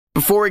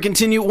Before we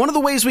continue, one of the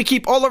ways we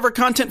keep all of our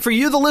content for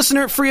you, the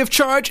listener, free of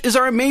charge is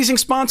our amazing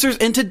sponsors,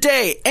 and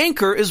today,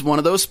 Anchor is one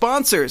of those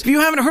sponsors. If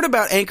you haven't heard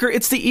about Anchor,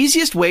 it's the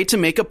easiest way to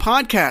make a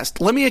podcast.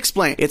 Let me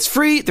explain. It's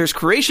free, there's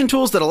creation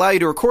tools that allow you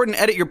to record and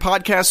edit your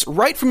podcasts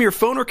right from your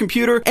phone or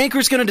computer.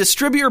 Anchor's going to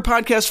distribute your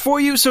podcast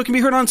for you so it can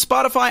be heard on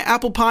Spotify,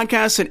 Apple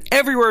Podcasts, and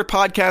everywhere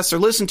podcasts are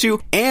listened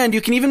to, and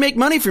you can even make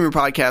money from your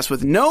podcast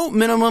with no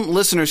minimum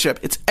listenership.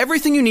 It's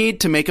everything you need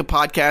to make a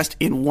podcast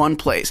in one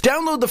place.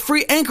 Download the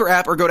free Anchor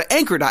app or go to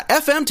anchor.fm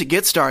to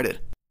get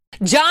started.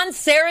 John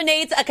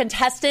serenades a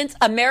contestant.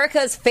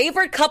 America's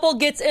favorite couple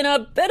gets in a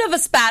bit of a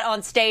spat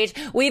on stage.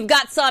 We've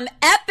got some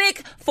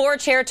epic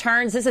four-chair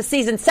turns. This is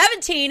season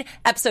 17,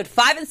 episode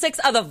 5 and 6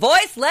 of The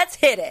Voice. Let's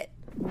hit it.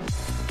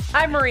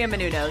 I'm Maria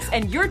Menounos,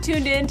 and you're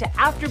tuned in to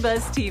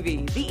AfterBuzz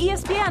TV, the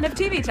ESPN of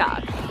TV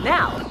talk.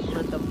 Now,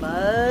 let the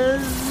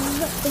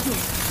buzz begin.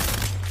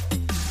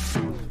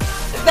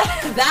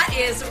 That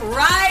is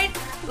right.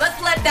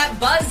 Let's let that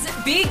buzz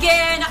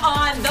begin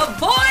on The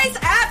Voice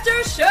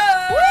After Show.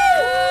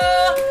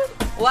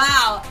 Woo!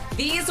 Wow.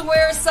 These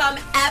were some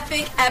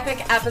epic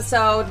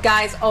episode,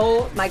 guys.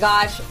 Oh my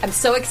gosh. I'm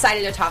so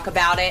excited to talk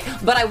about it.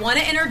 But I want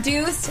to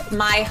introduce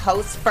my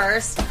host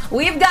first.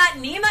 We've got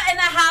Nima in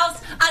the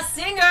house, a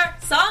singer,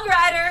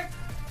 songwriter.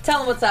 Tell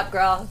them what's up,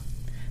 girl.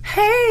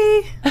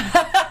 Hey.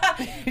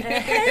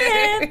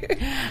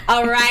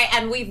 All right,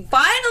 and we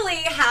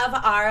finally have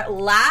our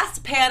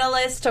last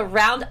panelist to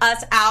round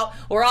us out.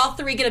 We're all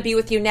three going to be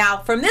with you now.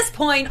 From this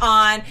point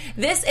on,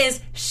 this is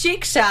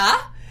Shiksha,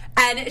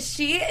 and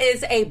she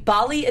is a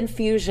Bali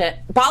fusion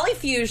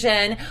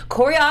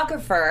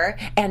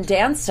choreographer and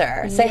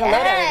dancer. Say hello to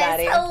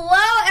everybody.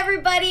 Hello,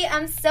 everybody.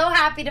 I'm so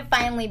happy to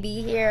finally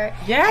be here.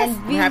 Yes,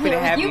 and be happy here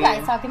to have with you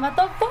guys talking about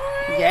The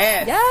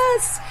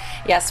Voice.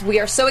 Yes, we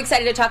are so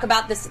excited to talk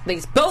about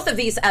both of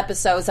these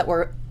episodes that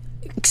were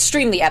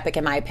extremely epic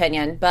in my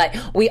opinion, but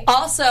we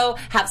also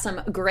have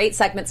some great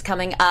segments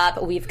coming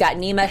up. We've got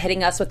Nima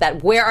hitting us with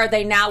that Where Are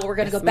They Now? We're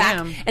going to go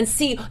back and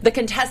see the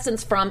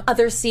contestants from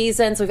other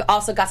seasons. We've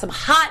also got some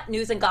hot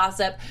news and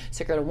gossip,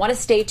 so you're going to want to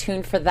stay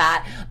tuned for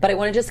that. But I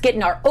want to just get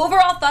in our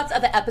overall thoughts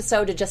of the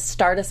episode to just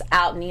start us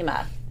out.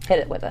 Nima, hit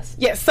it with us.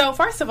 Yeah, so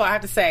first of all, I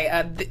have to say,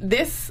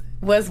 this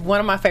was one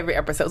of my favorite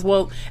episodes.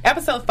 Well,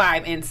 episode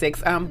 5 and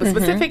 6, but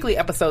specifically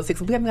episode 6.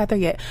 We haven't got there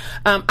yet.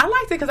 I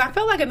liked it because I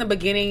felt like in the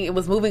beginning it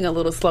was moving a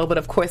little slow, but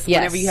of course,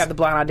 whenever you have the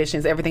blind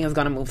auditions, everything is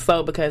going to move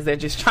slow because they're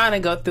just trying to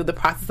go through the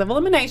process of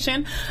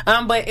elimination.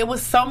 But it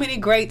was so many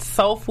great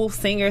soulful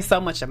singers, so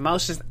much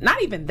emotions.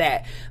 Not even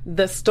that.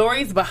 The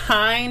stories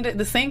behind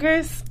the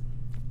singers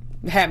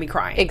had me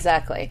crying.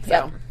 Exactly. So.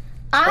 Yep.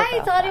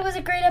 I thought it was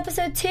a great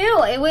episode,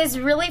 too. It was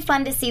really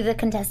fun to see the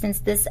contestants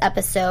this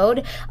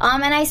episode.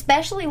 And I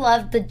especially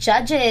loved the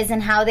judges and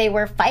how they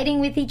were fighting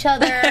with each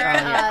other.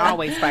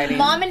 Always fighting.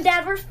 Mom and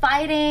Dad were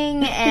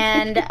fighting.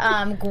 And,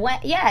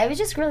 Gwen, it was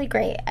just really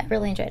great. I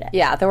really enjoyed it.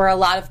 Yeah, there were a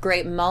lot of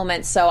great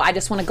moments. So I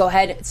just want to go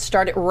ahead and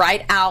start it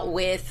right out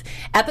with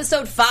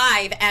episode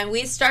 5. And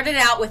we started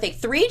out with a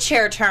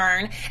 3-chair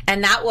turn.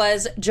 And that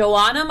was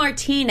Joanna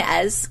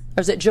Martinez.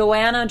 Or is it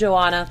Joanna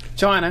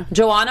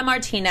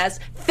Martinez,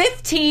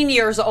 15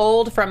 years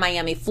old from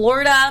Miami,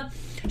 Florida.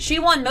 She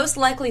won Most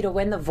Likely to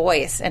Win The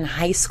Voice in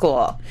high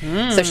school.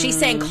 So she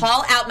sang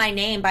Call Out My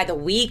Name by The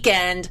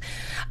Weeknd.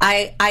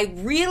 I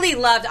really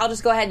loved, I'll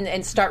just go ahead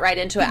and start right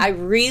into it. I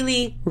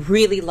really,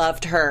 really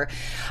loved her.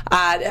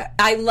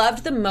 I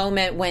loved the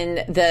moment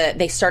when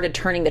they started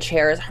turning the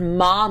chairs. Her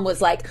mom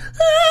was like,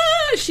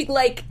 she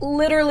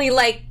literally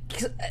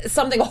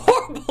something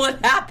horrible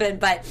had happened,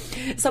 but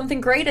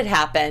something great had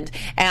happened.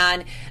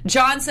 And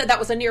John said that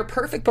was a near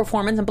perfect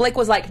performance, and Blake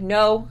was like,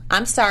 no,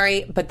 I'm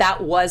sorry, but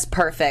that was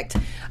perfect.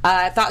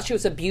 I thought she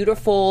was a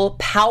beautiful,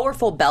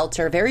 powerful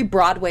belter, very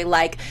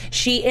Broadway-like.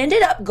 She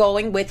ended up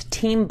going with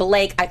Team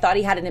Blake. I thought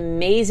he had an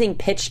amazing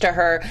pitch to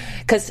her,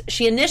 because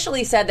she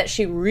initially said that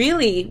she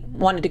really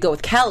wanted to go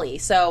with Kelly.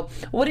 So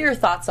what are your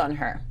thoughts on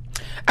her?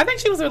 I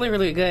think she was really,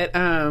 really good.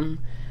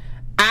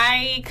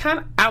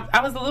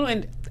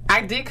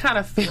 I did kind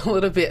of feel a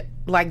little bit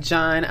like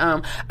John.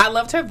 I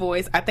loved her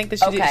voice. I think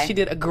that she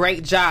did a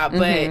great job,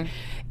 but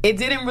it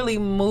didn't really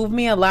move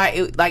me a lot.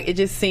 It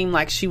just seemed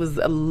like she was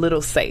a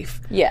little safe.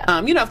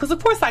 Yeah. Because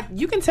of course,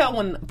 you can tell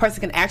when a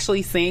person can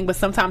actually sing, but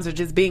sometimes they're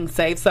just being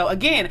safe. So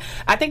again,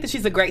 I think that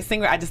she's a great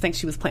singer. I just think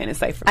she was playing it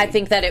safe for me. I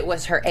think that it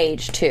was her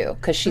age too,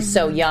 because she's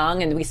so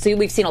young, and we've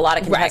seen a lot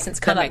of contestants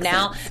come up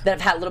now that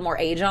have had a little more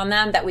age on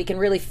them that we can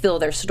really feel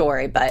their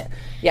story. But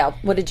yeah,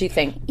 what did you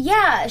think?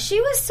 Yeah, she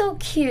was so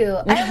cute.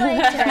 I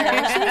liked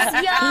her. She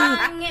was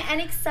young and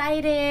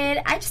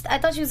excited. I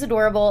thought she was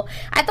adorable.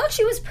 I thought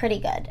she was pretty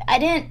good.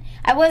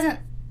 I wasn't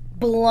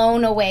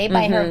blown away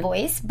by her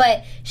voice,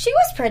 but she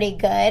was pretty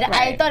good. Right.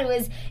 I thought it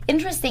was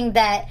interesting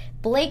that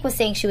Blake was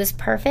saying she was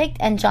perfect,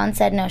 and John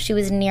said no, she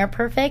was near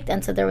perfect,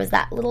 and so there was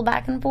that little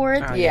back and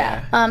forth. Oh,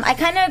 yeah. I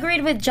kind of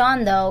agreed with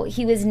John, though.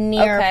 He was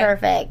near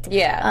perfect.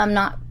 Yeah.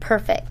 Not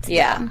perfect.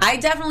 Yeah. I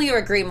definitely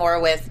agree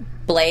more with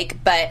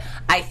Blake, but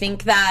I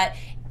think that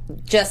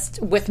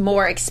just with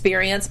more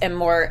experience and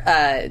more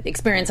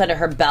experience under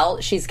her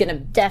belt, she's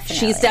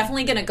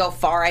definitely gonna go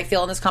far, I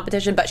feel, in this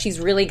competition, but she's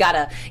really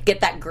gotta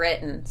get that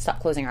grit and stop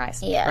closing her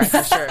eyes. Yes.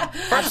 For sure.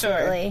 For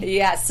sure.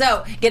 Yeah,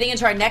 so getting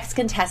into our next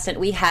contestant,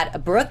 we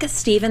had Brooke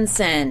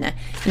Stevenson,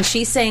 and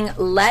she sang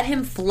Let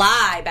Him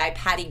Fly by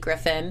Patty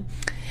Griffin.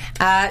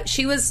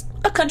 She was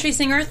a country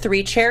singer,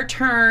 3-chair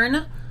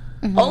turn,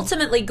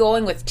 ultimately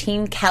going with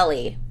Team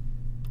Kelly.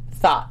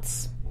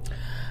 Thoughts?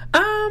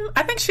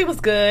 I think she was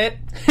good.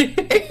 Yeah,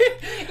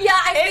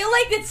 I feel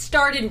like it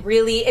started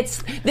really.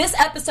 This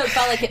episode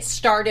felt like it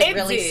started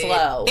really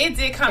slow. It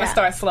did kind of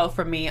start slow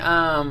for me.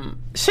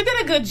 She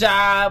did a good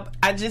job.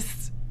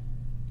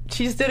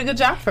 She just did a good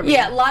job for me.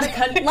 Yeah, a lot of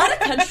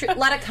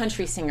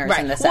country singers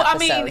in this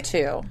episode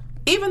too.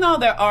 Even though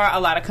there are a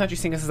lot of country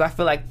singers, I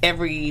feel like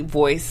every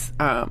voice,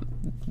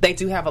 they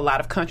do have a lot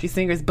of country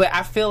singers, but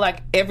I feel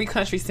like every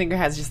country singer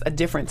has just a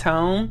different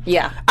tone.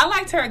 Yeah. I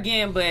liked her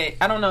again, but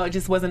I don't know, it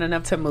just wasn't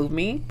enough to move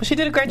me. But she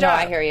did a great job.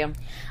 I hear you.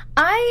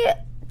 I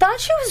thought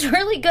she was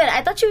really good.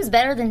 I thought she was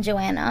better than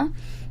Joanna,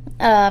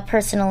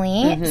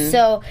 personally.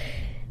 So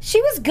she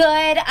was good.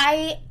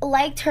 I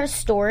liked her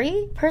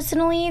story,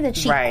 personally, that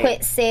she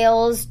quit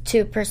sales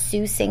to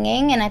pursue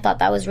singing, and I thought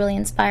that was really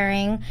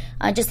inspiring,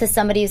 just as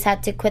somebody who's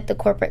had to quit the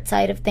corporate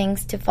side of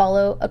things to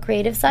follow a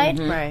creative side.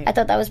 Right. I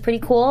thought that was pretty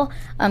cool,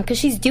 because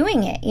she's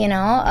doing it, you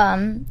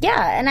know?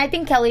 Yeah, and I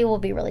think Kelly will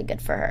be really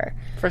good for her.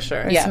 For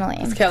sure. Personally.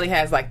 Because Kelly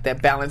has, like,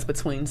 that balance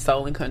between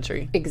soul and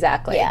country.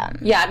 Exactly. Yeah.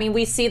 Yeah, I mean,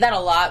 we see that a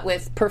lot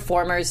with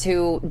performers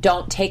who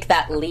don't take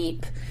that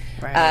leap.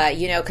 Right.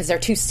 Because they're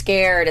too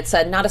scared. It's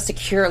not a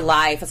secure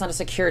life. It's not a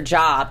secure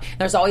job.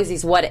 There's always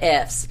these what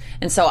ifs.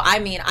 And so, I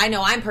mean, I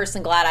know I'm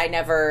personally glad I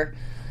never...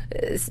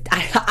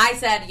 I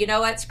said, you know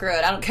what, screw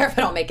it. I don't care if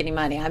I don't make any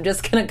money. I'm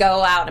just going to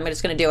go out and I'm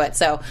just going to do it.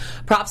 So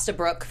props to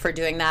Brooke for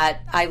doing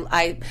that.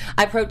 I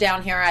wrote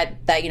down here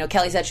that,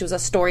 Kelly said she was a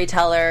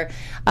storyteller.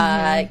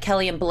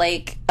 Kelly and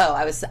Blake,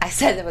 I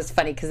said it was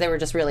funny because they were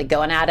just really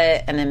going at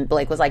it. And then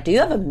Blake was like, do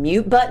you have a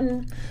mute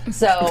button?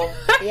 So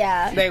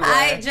yeah. They were.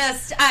 I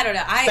don't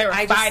know. They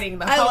were fighting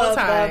the whole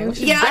time. We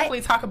should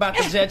definitely talk about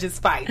the judges'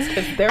 fights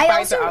because their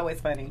fights are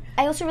always funny.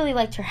 I also really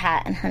liked her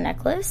hat and her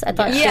necklace. I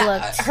thought she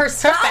looked... her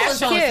style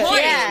was on point.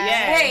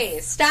 Yeah. Hey,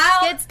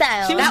 style. Good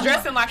style. She was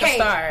dressing like a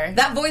star.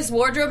 That voice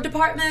wardrobe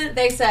department,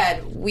 they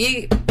said,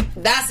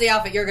 that's the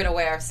outfit you're going to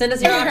wear. Send us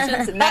your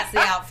options, and that's the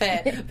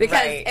outfit.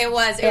 Because it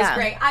was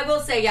great. I will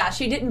say,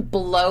 she didn't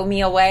blow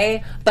me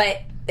away,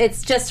 but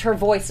it's just her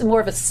voice, more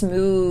of a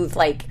smooth,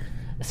 like,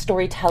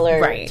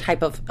 storyteller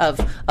type of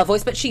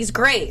voice. But she's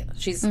great.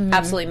 She's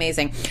absolutely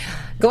amazing.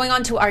 Going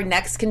on to our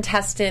next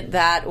contestant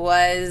that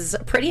was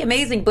pretty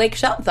amazing. Blake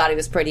Shelton thought he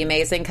was pretty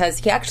amazing because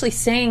he actually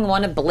sang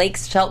one of Blake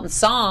Shelton's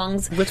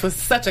songs. Which was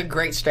such a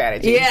great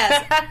strategy.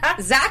 Yes.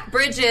 Zach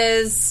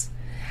Bridges,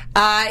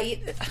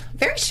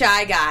 very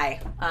shy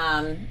guy.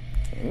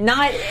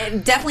 Not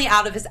definitely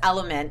out of his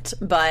element,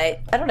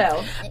 but I don't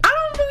know.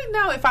 I don't really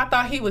know if I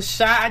thought he was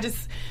shy.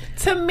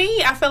 To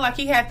me, I feel like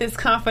he had this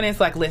confidence,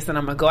 like, listen,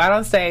 I'm going to go out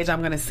on stage, I'm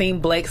going to sing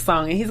Blake's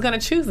song, and he's going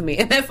to choose me.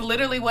 And that's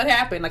literally what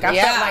happened. Like, I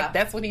felt like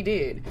that's what he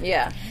did.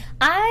 Yeah.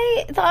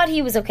 I thought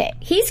he was okay.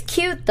 He's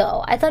cute,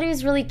 though. I thought he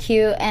was really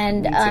cute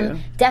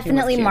and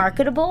definitely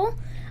marketable.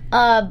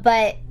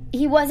 But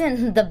he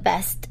wasn't the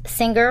best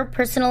singer,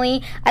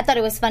 personally. I thought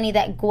it was funny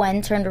that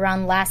Gwen turned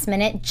around last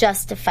minute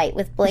just to fight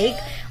with Blake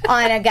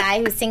on a guy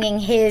who's singing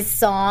his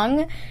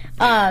song.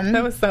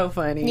 That was so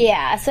funny.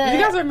 Yeah. So you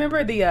guys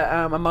remember the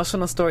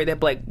emotional story that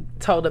Blake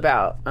told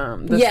about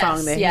the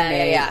song that he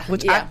made?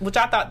 Which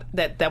I thought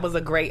that was a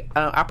great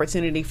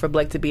opportunity for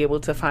Blake to be able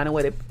to find a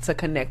way to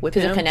connect with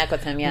him. To connect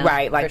with him, yeah.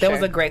 Right. Like, that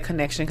was a great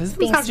connection. Because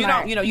sometimes you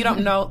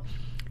don't know.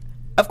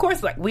 Of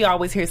course, like, we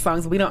always hear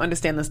songs, we don't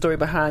understand the story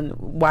behind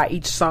why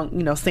each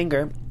song,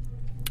 singer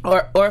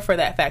or for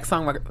that fact,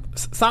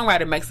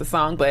 songwriter makes a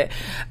song. But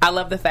I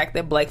love the fact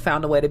that Blake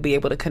found a way to be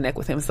able to connect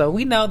with him. So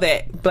we know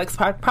that Blake's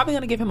probably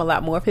going to give him a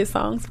lot more of his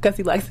songs because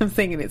he likes him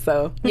singing it.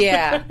 So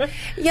yeah.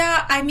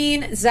 I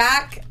mean,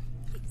 Zach,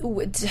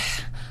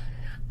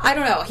 I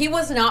don't know. He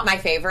was not my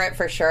favorite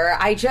for sure.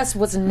 I just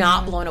was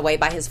not blown away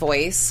by his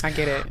voice. I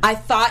get it. I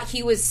thought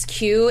he was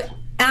cute.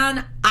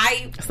 And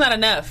it's not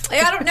enough.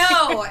 I don't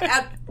know.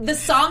 The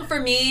song for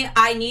me,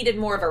 I needed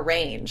more of a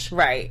range.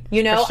 Right.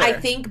 Sure. I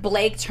think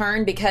Blake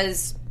turned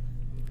because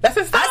that's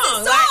his song. That's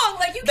his song.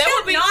 Like you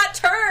can't not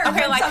turn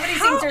when somebody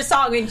sings your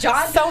song. I mean,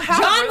 John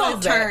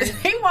won't turn.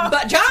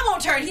 But John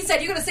won't turn. He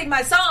said, "You're going to sing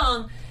my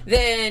song,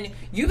 then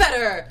you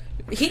better."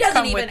 He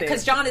doesn't even,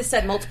 because John has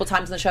said multiple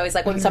times in the show, he's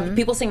like, when some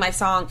people sing my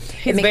song,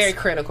 he's very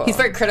critical. He's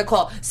very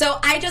critical. So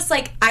I just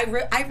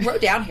I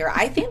wrote down here.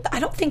 I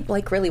don't think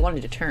Blake really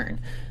wanted to turn.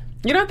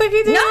 You don't think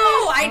he did? No,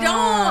 I don't.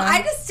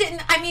 I just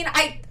didn't. I mean,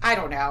 I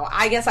don't know.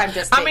 I guess I'm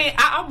just... I mean,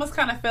 I almost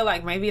kind of feel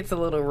like maybe it's a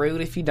little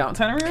rude if you don't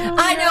turn around.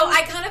 I know.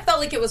 I kind of felt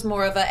like it was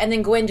more of a... And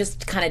then Gwen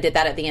just kind of did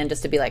that at the end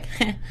just to be like...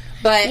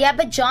 But yeah,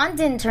 but John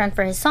didn't turn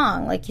for his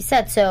song, like you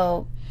said,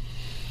 so...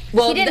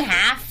 Well, he didn't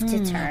have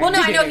to turn. Well, no,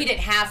 I know did. he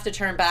didn't have to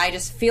turn, but I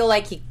just feel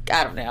like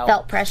I don't know.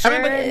 Felt pressure.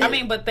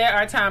 But there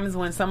are times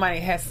when somebody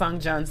has sung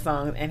John's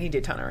song and he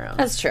did turn around.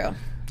 That's true.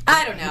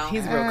 I don't know.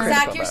 He's real critical,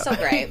 Zach, you're though. still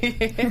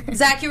great.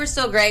 Zach, you were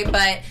still great,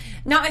 but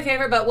not my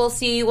favorite. But we'll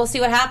see. We'll see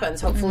what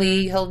happens.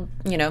 Hopefully, he'll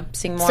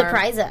sing more.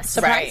 Surprise us.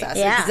 Surprise Right. us.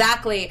 Yeah.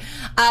 Exactly.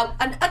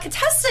 A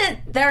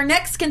contestant. Their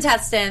next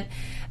contestant.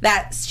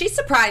 That she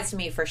surprised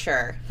me for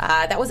sure.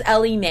 That was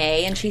Ellie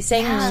Mae, and she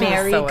sang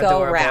 "Merry So Go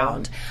adorable.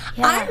 Round."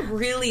 Yeah. I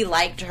really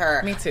liked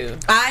her. Me too.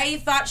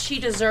 I thought she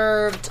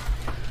deserved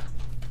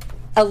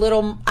a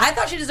little. I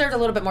thought she deserved a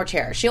little bit more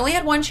chair. She only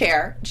had one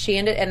chair.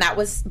 And that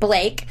was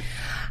Blake.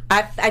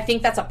 I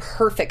think that's a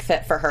perfect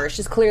fit for her.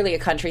 She's clearly a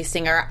country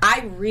singer.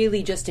 I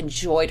really just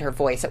enjoyed her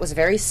voice. It was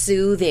very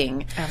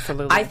soothing.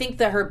 Absolutely. I think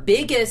that her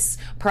biggest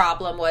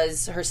problem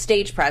was her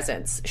stage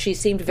presence. She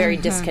seemed very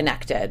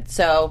disconnected.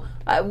 So,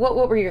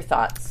 what were your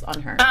thoughts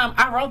on her?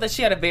 I wrote that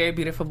she had a very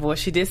beautiful voice.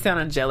 She did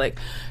sound angelic.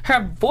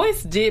 Her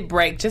voice did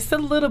break just a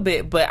little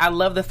bit, but I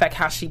love the fact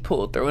how she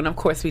pulled through. And of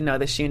course, we know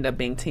that she ended up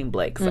being Team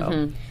Blake.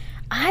 So.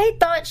 I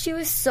thought she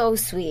was so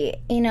sweet,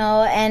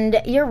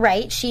 and you're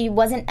right, she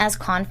wasn't as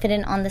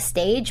confident on the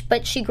stage,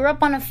 but she grew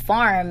up on a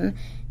farm,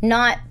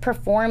 not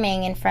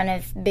performing in front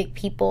of big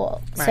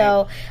people. Right.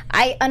 So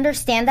I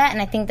understand that,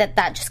 and I think that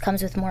just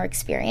comes with more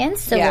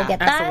experience, so Yeah, we'll get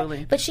that.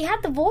 absolutely. But she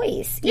had the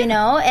voice,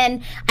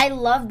 and I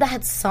love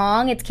that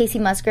song. It's Casey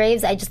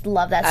Musgraves. I just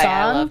love that song.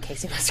 I love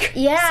Casey Musgraves.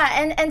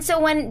 Yeah, and so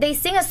when they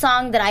sing a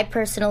song that I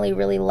personally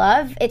really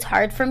love, it's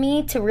hard for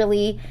me to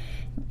really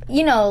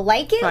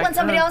like it when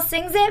somebody else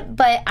sings it,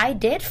 but I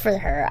did for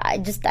her.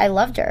 I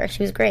loved her.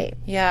 She was great.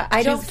 Yeah,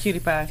 I don't a cutie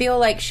pie. feel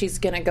like she's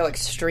going to go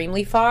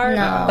extremely far,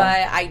 No.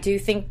 but I do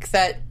think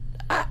that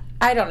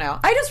I don't know.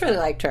 I just really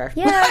liked her.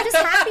 Yeah, I'm just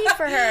happy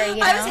for her.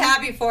 I was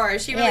happy for her.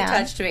 She really Yeah.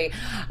 touched me.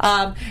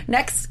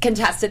 Next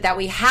contestant that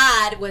we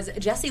had was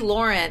Jessie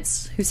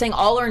Lawrence, who sang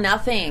 "All or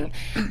Nothing."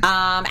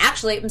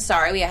 Actually, I'm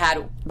sorry. We had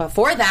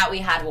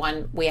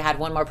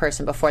one more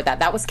person before that.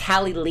 That was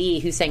Callie Lee,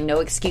 who sang "No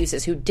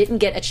Excuses," who didn't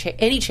get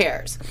any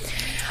chairs.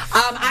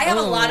 I have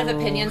a lot of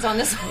opinions on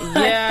this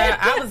one. Yeah,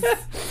 I was.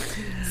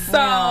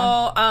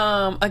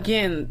 So,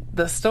 again,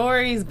 the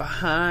stories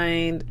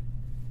behind.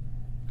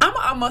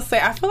 I must say,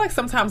 I feel like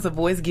sometimes The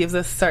Voice gives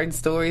us certain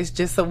stories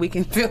just so we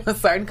can feel a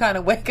certain kind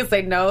of way because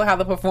they know how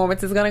the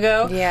performance is going to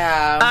go.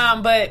 Yeah.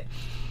 But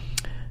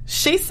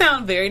she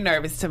sounded very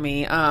nervous to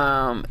me.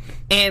 And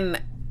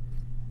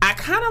I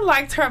kind of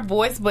liked her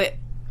voice, but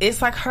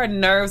it's like her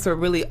nerves were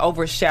really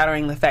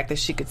overshadowing the fact that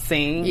she could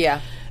sing.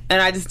 Yeah.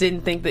 And I just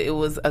didn't think that it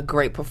was a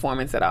great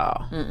performance at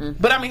all.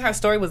 But, I mean, her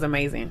story was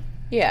amazing.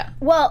 Yeah.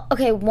 Well,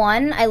 okay,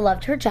 one, I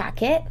loved her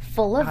jacket,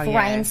 full of yes.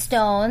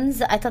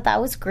 rhinestones. I thought that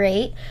was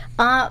great.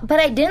 But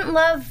I didn't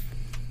love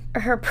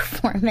her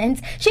performance.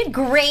 She had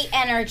great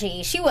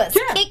energy. She was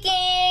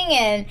kicking,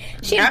 and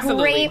she had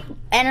Absolutely. great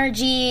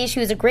energy. She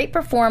was a great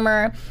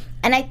performer.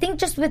 And I think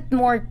just with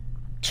more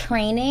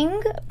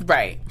training,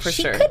 Right, for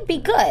she sure. could be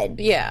good.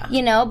 Yeah.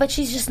 But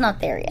she's just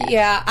not there yet.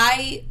 Yeah,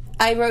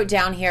 I wrote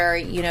down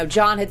here,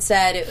 John had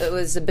said it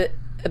was a bit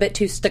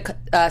too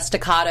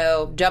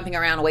staccato, jumping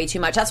around way too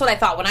much. That's what I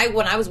thought.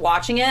 When I was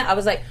watching it, I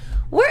was like,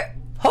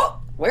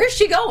 where is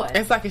she going?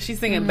 It's like, is she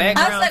singing I was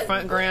background, like,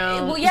 front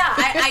ground? Well, yeah,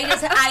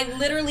 I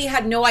literally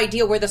had no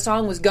idea where the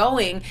song was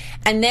going.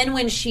 And then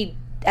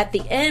at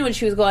the end, when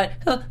she was going,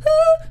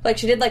 like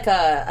she did like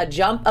a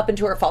jump up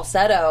into her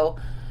falsetto,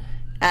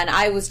 and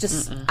I was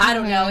just, I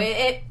don't know,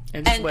 It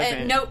just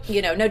wasn't.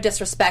 and no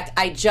disrespect,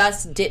 I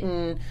just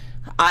didn't.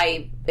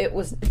 I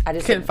just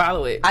Couldn't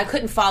follow it. I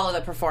couldn't follow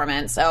the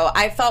performance, so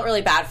I felt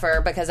really bad for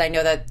her because I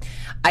know that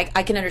I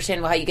can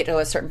understand how you get to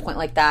a certain point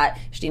like that.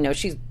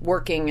 She's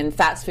working in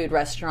fast food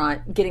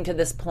restaurant, getting to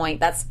this point.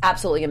 That's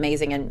absolutely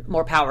amazing, and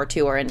more power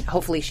to her. And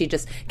hopefully, she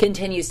just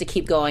continues to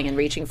keep going and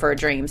reaching for her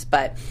dreams.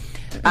 But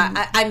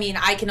I mean,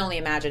 I can only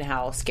imagine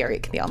how scary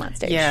it can be on that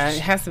stage. Yeah, it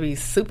has to be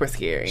super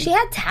scary. She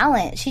had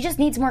talent. She just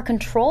needs more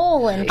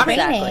control and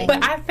training. Exactly.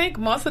 But I think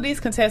most of these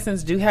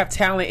contestants do have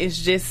talent.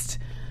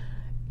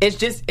 It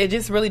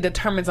just really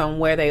determines on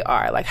where they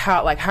are. Like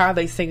how are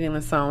they singing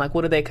the song? Like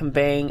what are they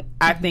conveying?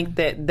 I think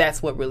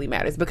that's what really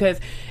matters. Because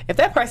if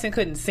that person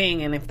couldn't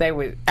sing and if they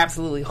were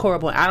absolutely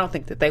horrible, I don't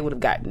think that they would have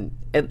gotten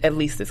at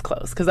least this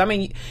close. Because I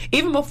mean,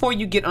 even before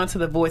you get onto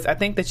The Voice, I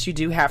think that you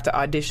do have to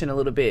audition a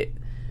little bit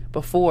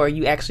before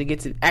you actually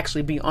get to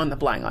actually be on the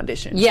blind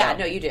audition. Yeah, So-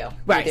 no, you do.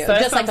 Right. You do. So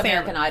that's Just what like I'm saying.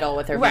 American Idol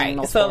with their Right.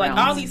 multiple So like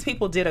rounds. all these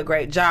people did a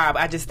great job.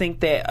 I just think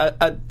that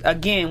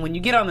again, when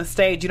you get on the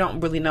stage, you don't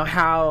really know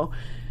how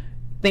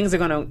things are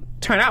going to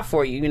turn out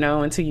for you,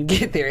 until you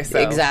get there. So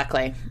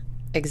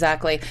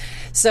Exactly.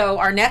 So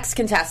our next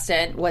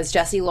contestant was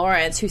Jessie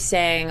Lawrence, who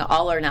sang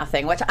 "All or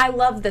Nothing," which I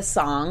love this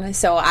song.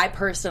 So I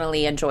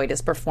personally enjoyed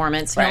his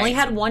performance. He Right. only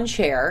had one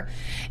chair.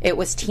 It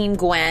was Team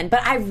Gwen,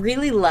 but I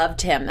really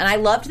loved him, and I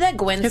loved that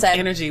Gwen his said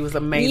energy was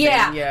amazing.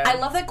 Yeah, I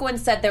love that Gwen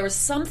said there was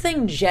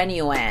something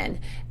genuine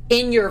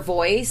in your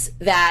voice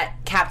that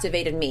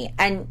captivated me.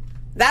 And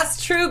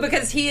That's true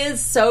because he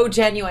is so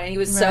genuine. He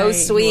was so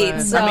sweet.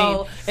 So, I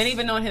mean, and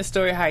even knowing his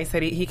story, how he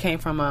said he came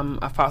from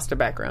a foster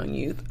background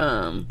youth,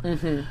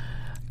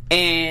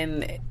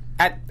 and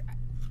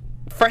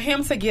for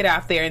him to get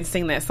out there and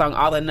sing that song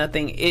All or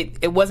Nothing,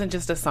 it wasn't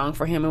just a song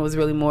for him. It was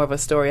really more of a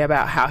story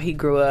about how he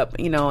grew up,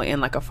 you know,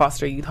 in like a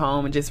foster youth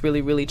home and just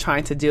really, really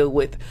trying to deal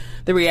with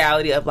the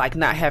reality of like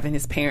not having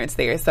his parents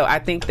there. So I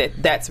think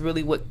that's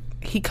really what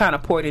he kind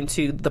of poured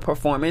into the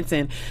performance,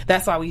 and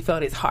that's why we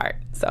felt his heart.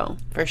 So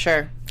for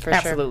sure.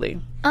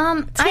 Absolutely.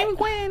 Team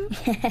Gwen.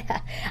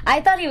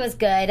 I thought he was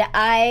good.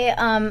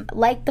 I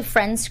liked the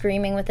friend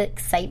screaming with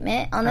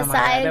excitement on the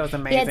side. God, that was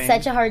amazing. He had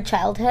such a hard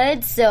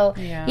childhood, so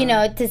you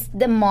know,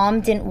 the mom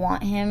didn't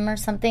want him or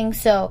something.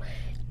 So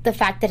the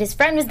fact that his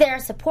friend was there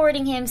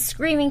supporting him,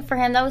 screaming for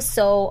him, that was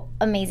so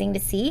amazing to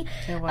see.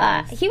 It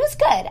was. He was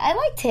good. I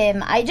liked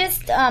him. I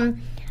just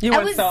You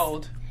weren't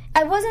sold.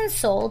 I wasn't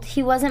sold.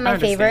 He wasn't my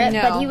understand.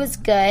 favorite, but he was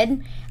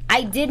good.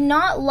 I did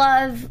not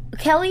love...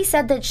 Kelly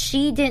said that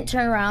she didn't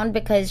turn around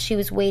because she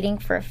was waiting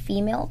for a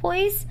female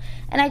voice,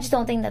 and I just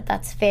don't think that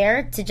that's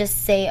fair to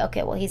just say,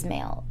 okay, well, he's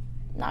male.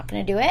 Not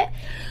going to do it.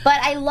 But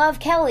I love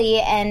Kelly,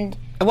 and...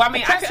 Well, I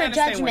mean, I trust her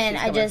judgment.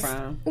 I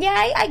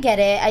get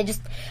it.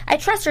 I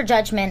trust her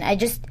judgment. I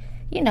just...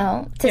 You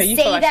know, to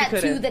say like that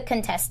to the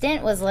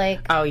contestant was like...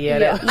 Oh,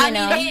 yeah. I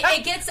mean,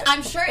 it gets...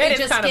 I'm sure it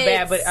just is kind of gets...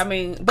 bad, but I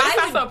mean... But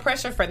it's also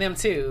pressure for them,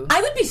 too.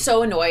 I would be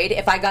so annoyed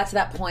if I got to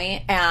that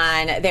point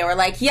and they were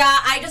like, yeah,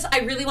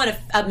 I really want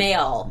a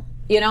male...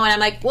 You know, and I'm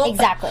like, well,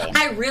 exactly.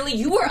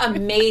 You were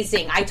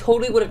amazing. I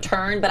totally would have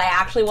turned, but I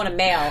actually want a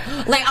male.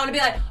 Like, I would be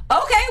like,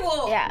 okay,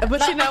 well. Yeah.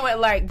 But you know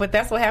what, but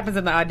that's what happens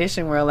in the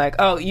audition where, like,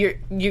 oh, you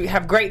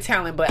have great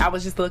talent, but I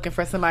was just looking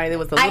for somebody that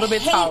was a little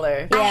bit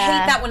taller. I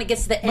hate that when it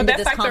gets to the end of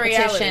this like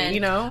competition. The reality, you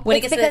know? When it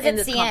gets to the end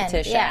of this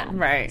competition. Yeah.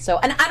 Right. So,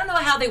 and I don't know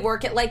how they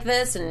work it like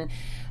this, and...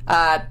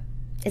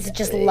 is it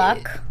just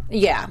luck?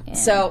 Yeah.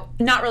 So,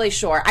 not really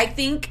sure. I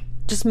think...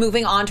 Just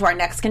moving on to our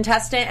next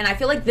contestant, and I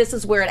feel like this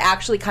is where it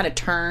actually kind of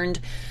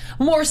turned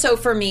more so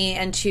for me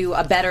into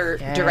a better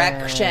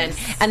direction,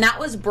 and that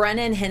was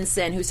Brennan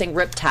Henson, who sang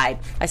Riptide.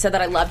 I said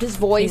that I loved his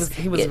voice.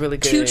 He was really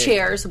good. 2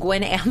 chairs,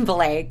 Gwen and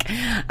Blake.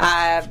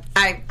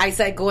 I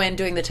said Gwen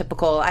doing the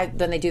typical,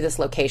 then they do this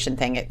location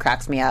thing. It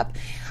cracks me up.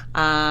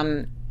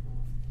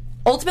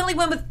 Ultimately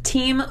went with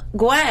Team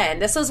Gwen.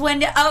 This was when,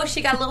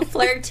 she got a little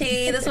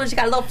flirty. This one, she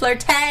got a little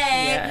flirty.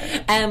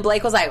 Yeah. And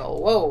Blake was like,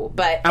 whoa.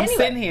 But I'm anyway,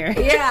 sitting here.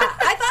 Yeah.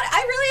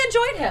 I really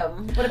enjoyed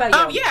him. What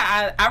about you?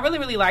 I really,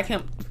 really like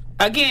him.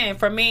 Again,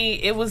 for me,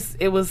 it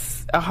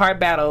was a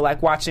hard battle,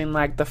 like watching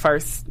like the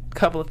first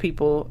couple of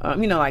people,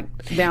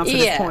 like down to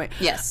this point.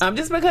 Yes.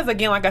 Just because,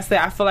 again, like I said,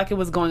 I feel like it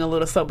was going a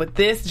little slow, but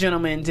this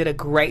gentleman did a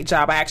great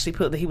job. I actually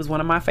put that he was one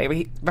of my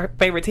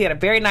favorites. He had a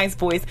very nice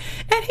voice,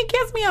 and he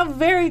gives me a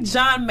very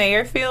John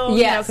Mayer feel.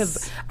 Yes.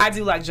 Because I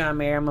do like John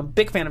Mayer. I'm a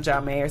big fan of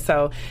John Mayer,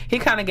 so he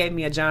kind of gave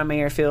me a John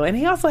Mayer feel, and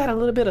he also had a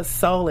little bit of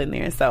soul in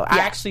there. So I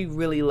actually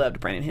really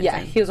loved Brennan Henson. Yeah,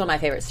 he was one of my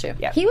favorites too.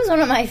 Yeah. He was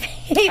one of my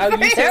favorites. Oh,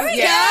 you too? There we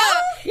go. Yeah.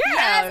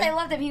 Yes, I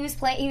loved him. He was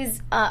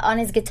on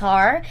his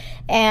guitar,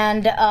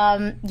 and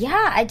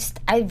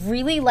I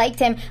really liked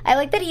him. I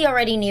like that he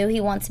already knew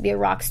he wants to be a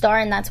rock star,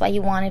 and that's why he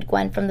wanted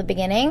Gwen from the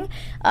beginning.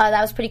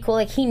 That was pretty cool.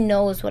 Like, he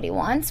knows what he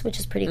wants, which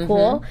is pretty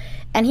cool.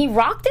 And he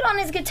rocked it on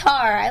his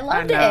guitar. I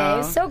loved it. It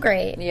was so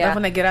great. Yeah. Love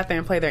when they get out there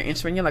and play their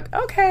instrument. You're like,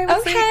 okay.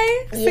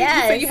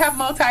 Yes. So you have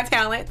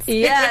multi-talents.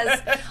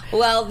 Yes.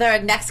 Well, the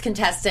next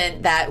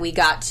contestant that we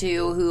got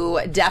to,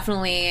 who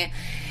definitely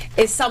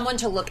is someone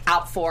to look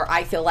out for,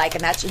 I feel like,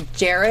 and that's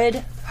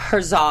Jared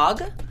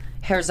Herzog,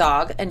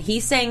 and he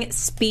sang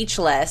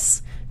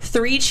Speechless.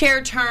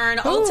 3-chair turn,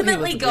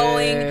 ultimately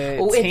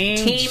going with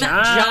Team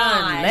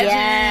John.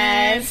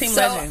 Yes. Team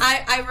so Legend.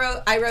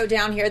 I wrote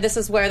down here, this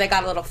is where they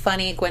got a little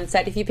funny. Gwen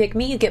said, if you pick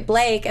me, you get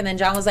Blake. And then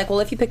John was like, well,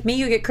 if you pick me,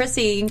 you get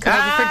Chrissy. You can come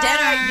over for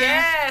dinner.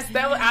 Yes.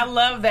 I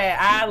love that.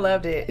 I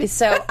loved it.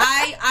 So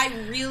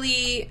I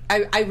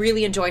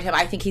really enjoyed him.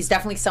 I think he's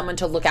definitely someone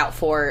to look out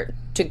for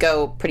to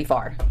go pretty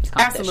far.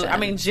 Absolutely. I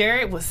mean,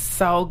 Jared was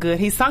so good.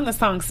 He sung the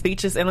song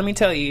Speeches, and let me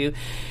tell you,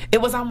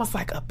 it was almost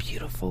like a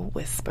beautiful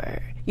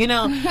whisper. You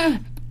know,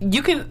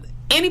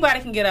 anybody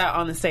can get out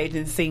on the stage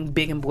and sing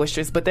big and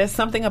boisterous, but there's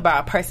something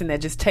about a person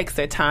that just takes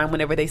their time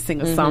whenever they sing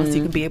a song, so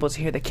you can be able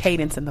to hear the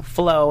cadence and the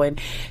flow. And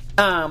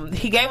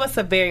he gave us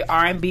a very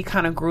R&B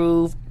kind of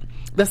groove.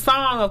 The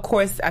song, of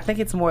course, I think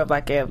it's more of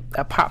like a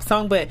pop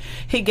song, but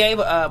he gave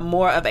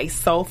more of a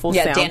soulful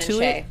sound to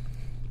it.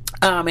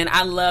 And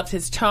I loved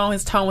his tone.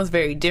 His tone was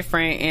very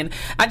different. And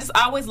I just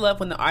always love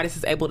when the artist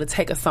is able to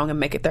take a song and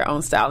make it their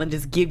own style and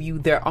just give you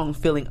their own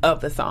feeling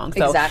of the song.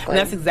 So exactly. And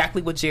that's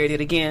exactly what Jared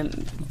did.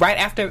 Again, right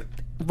after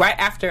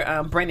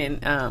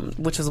Brennan,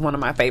 which was one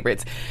of my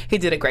favorites, he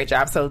did a great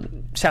job. So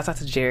shouts out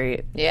to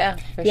Jared. Yeah.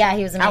 Yeah,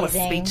 he was amazing. I was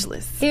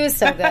speechless. He was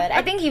so good.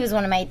 I think he was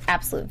one of my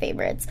absolute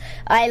favorites.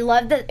 I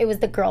loved that it was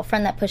the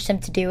girlfriend that pushed him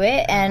to do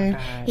it, and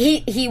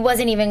he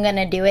wasn't even going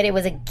to do it. It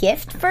was a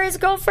gift for his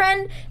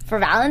girlfriend for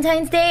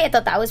Valentine's Day. I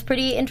thought that was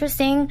pretty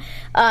interesting.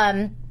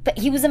 But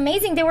he was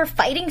amazing. They were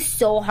fighting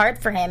so hard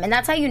for him, and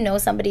that's how you know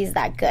somebody's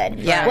that good.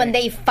 Yeah. When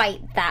they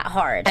fight that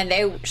hard. And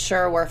they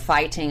sure were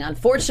fighting.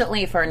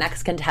 Unfortunately, for our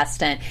next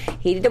contestant,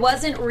 he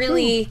wasn't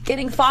really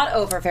getting fought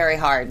over very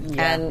hard,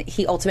 and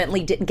he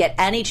ultimately didn't get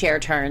any chair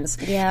turns.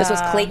 Yeah. This was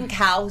Clayton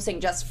Cowell, who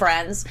sang "Just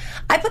Friends."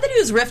 I thought that he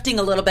was riffing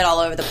a little bit all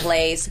over the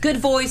place. Good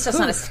voice, just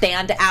not a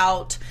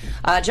standout.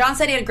 John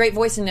said he had a great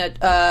voice and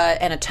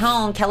a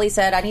tone. Kelly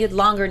said, I needed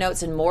longer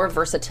notes and more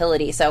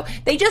versatility. So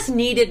they just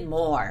needed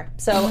more.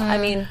 So, I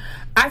mean...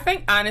 I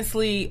think,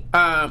 honestly,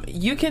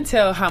 you can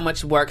tell how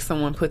much work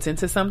someone puts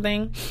into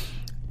something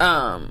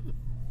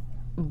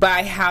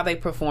by how they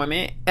perform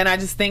it. And I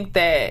just think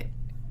that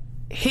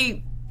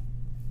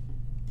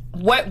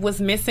what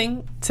was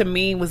missing to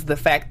me was the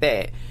fact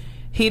that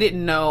he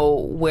didn't know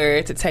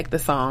where to take the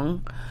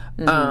song.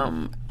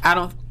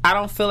 I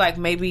don't feel like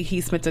maybe he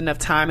spent enough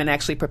time in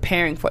actually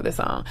preparing for the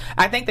song.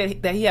 I think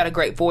that he had a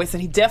great voice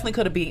and he definitely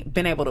could have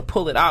been able to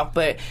pull it off,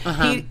 but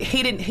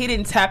he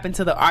didn't tap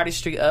into the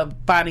artistry of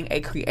finding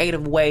a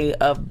creative way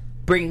of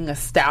bringing a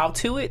style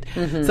to it,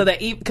 so that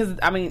because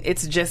I mean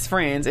it's Just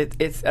Friends, it's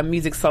a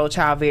Musiq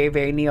Soulchild, very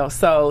very neo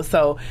soul,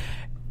 so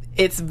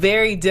it's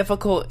very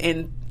difficult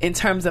in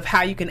terms of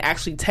how you can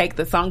actually take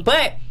the song,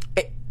 but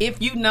if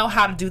you know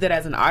how to do that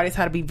as an artist,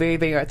 how to be very,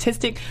 very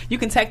artistic, you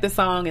can take the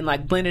song and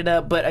like blend it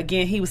up. But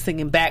again, he was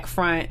singing back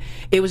front.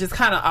 It was just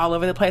kind of all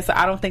over the place. So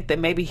I don't think that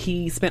maybe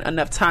he spent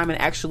enough time in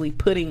actually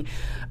putting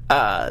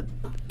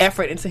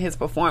effort into his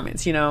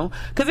performance, you know?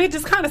 Because it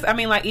just kind of, I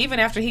mean, like even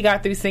after he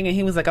got through singing,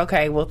 he was like,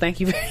 okay, well, thank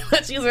you very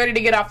much. He was ready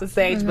to get off the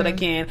stage. But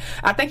again,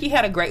 I think he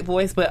had a great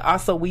voice, but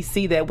also we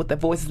see that with the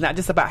voice, it's not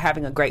just about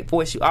having a great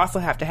voice. You also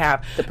have to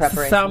have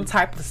some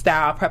type of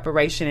style,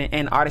 preparation,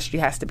 and artistry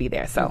has to be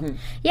there. So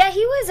Yeah,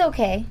 he was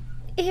okay.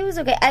 He was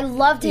okay. I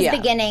loved his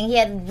beginning. He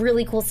had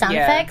really cool sound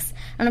effects.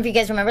 I don't know if you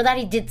guys remember that.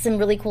 He did some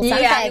really cool sound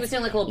effects. Yeah, he was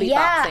doing like a little beatboxing.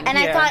 Yeah, and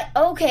I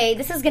thought, okay,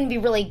 this is going to be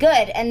really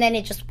good. And then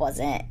it just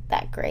wasn't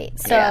that great.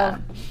 So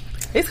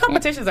these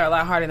competitions are a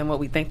lot harder than what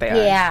we think they are.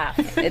 Yeah.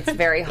 It's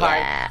very hard.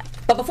 Yeah.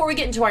 But before we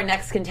get into our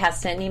next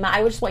contestant, Nima,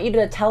 I just want you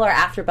to tell our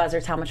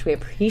AfterBuzzers how much we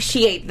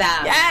appreciate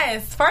them.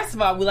 Yes. First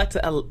of all, we'd like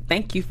to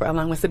thank you for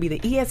allowing us to be the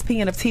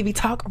ESPN of TV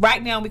Talk.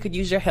 Right now, we could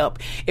use your help.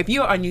 If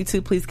you're on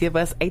YouTube, please give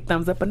us a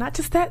thumbs up. But not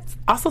just that,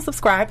 also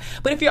subscribe.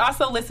 But if you're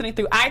also listening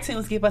through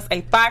iTunes, give us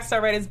a 5-star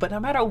rating. But no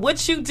matter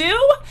what you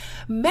do,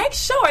 make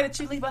sure that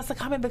you leave us a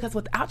comment, because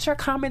without your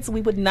comments,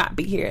 we would not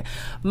be here.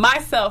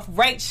 Myself,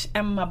 Rach,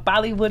 and my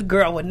Bollywood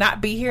girl would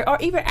not be here, or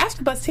even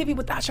AfterBuzz TV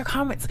without your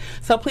comments.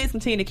 So please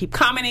continue to keep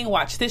commenting.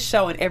 Watch this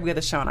show and every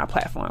other show on our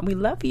platform. We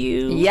love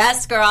you.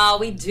 Yes, girl,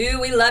 we do.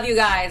 We love you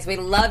guys. We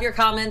love your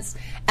comments,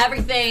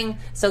 everything.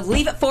 So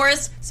leave it for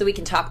us so we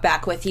can talk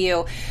back with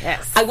you.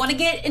 Yes. I want to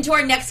get into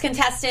our next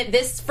contestant.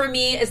 This, for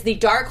me, is the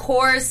dark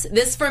horse.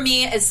 This, for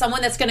me, is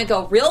someone that's going to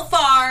go real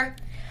far.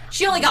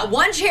 She only got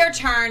one chair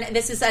turn.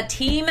 This is a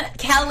Team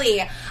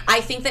Kelly.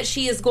 I think that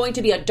she is going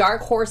to be a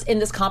dark horse in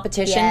this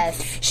competition.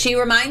 Yes. She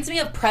reminds me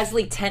of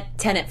Presley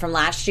Tennant from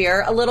last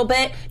year a little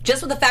bit,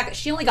 just with the fact that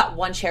she only got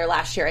one chair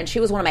last year, and she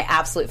was one of my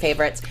absolute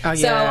favorites. Oh, yeah.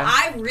 So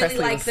I really Presley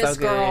like was this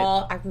so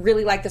girl. I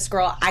really like this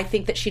girl. I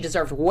think that she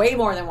deserved way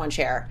more than one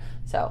chair.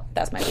 So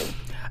that's my opinion.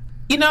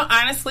 You know,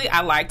 honestly,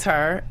 I liked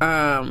her.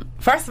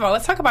 First of all,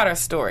 let's talk about her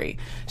story.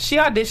 She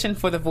auditioned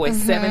for The Voice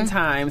 7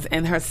 times,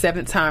 and her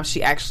 7th time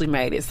she actually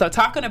made it. So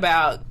talking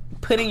about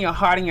putting your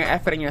heart and your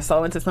effort and your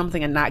soul into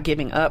something and not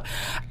giving up,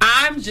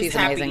 I'm just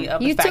happy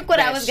of the You fact took what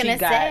that I was going to she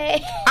got-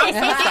 say. I'm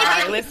so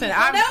sorry. Listen,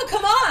 No,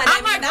 come on.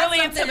 I'm I mean, like really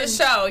that's into the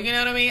something- show. You know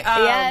what I mean?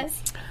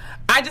 Yes.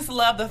 I just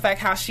love the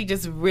fact how she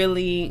just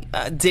really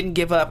didn't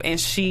give up, and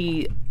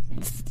she,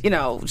 you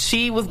know,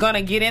 she was going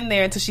to get in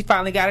there until she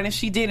finally got it, and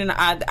she did. And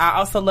I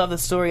also love the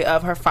story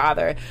of her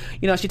father.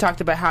 You know, she talked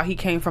about how he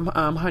came from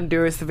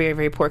Honduras, a very,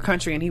 very poor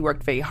country, and he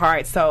worked very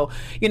hard. So,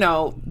 you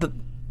know,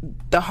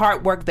 the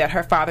hard work that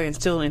her father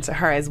instilled into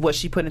her is what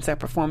she put into her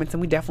performance,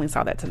 and we definitely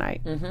saw that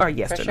tonight. Or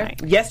yesterday.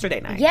 sure. Yesterday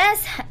night.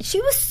 Yes,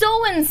 she was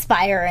so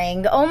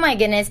inspiring. Oh my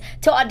goodness.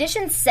 To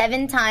audition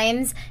 7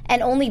 times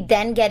and only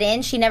then get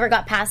in. She never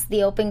got past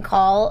the open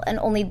call, and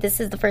only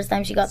this is the first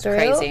time she got through.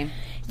 Crazy.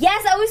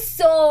 Yes, I was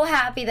so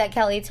happy that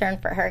Kelly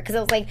turned for her, because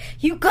I was like,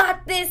 you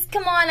got this,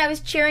 come on. I was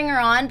cheering her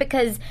on,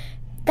 because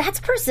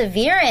that's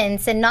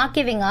perseverance and not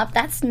giving up.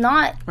 That's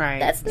not Right.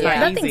 That's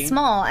Yeah. nothing Easy.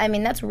 small. I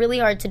mean, that's really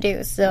hard to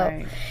do. So,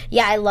 Right.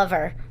 yeah, I love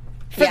her.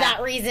 For Yeah.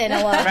 that reason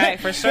alone. Right,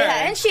 for sure.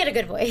 Yeah, and she had a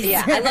good voice.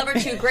 Yeah, I love her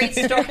too. Great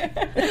story.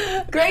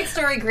 Great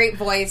story, great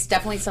voice.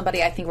 Definitely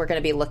somebody I think we're going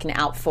to be looking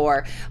out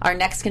for. Our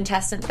next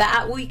contestant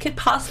that we could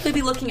possibly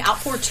be looking out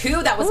for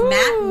too, that was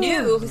Matt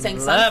New, who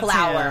sang loved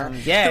Sunflower.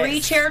 him. Yes.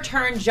 3-chair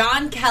turn,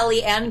 John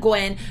Kelly and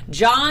Gwen.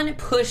 John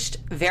pushed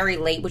very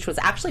late, which was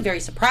actually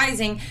very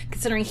surprising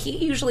considering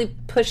he usually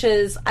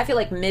pushes, I feel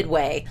like,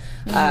 midway.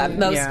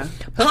 Most Yeah.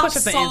 He'll pop push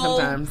at the end soul,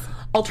 sometimes.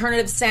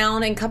 alternative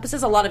sound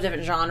encompasses a lot of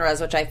different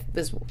genres, which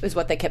is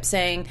what they kept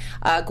saying.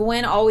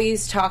 Gwen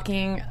always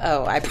talking.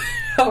 Oh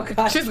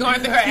gosh, She's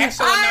going through her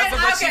actual notes of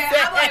what she said.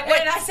 I'm like, what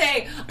did I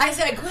say? I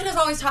said Gwen is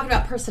always talking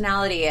about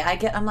personality.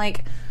 I'm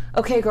like,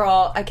 okay,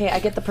 girl, okay, I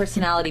get the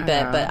personality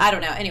bit, but I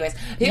don't know. Anyways,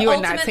 you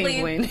are not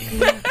Team Gwen.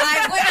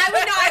 I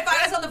would know if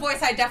I was on The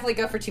Voice, I'd definitely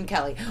go for Team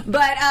Kelly.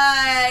 But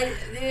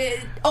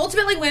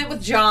ultimately went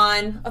with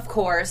John, of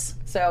course.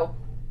 So.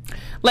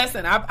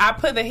 Listen, I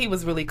put that he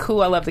was really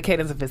cool. I love the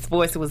cadence of his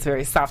voice. It was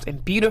very soft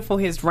and beautiful.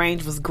 His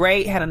range was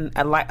great. Had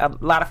a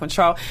lot of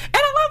control. And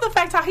I love the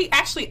fact how he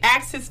actually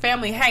asked his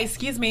family, hey,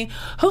 excuse me,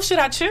 who should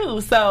I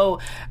choose?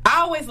 So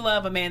I always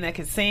love a man that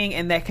can sing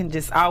and that can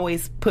just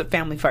always put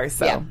family first.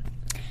 So. Yeah.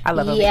 I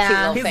love him.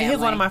 Yeah. He's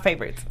one of my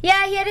favorites.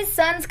 Yeah, he had his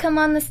sons come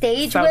on the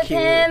stage so with cute.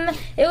 him.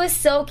 It was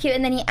so cute.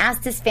 And then he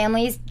asked his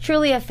family. He's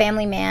truly a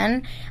family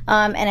man.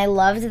 And I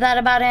loved that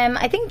about him.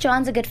 I think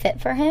John's a good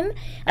fit for him.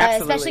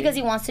 Especially because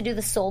he wants to do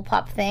the soul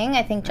pop thing.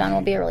 I think John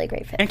will be a really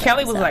great fit and for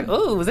Kelly him, was like,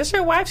 ooh, is this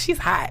your wife? She's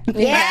hot.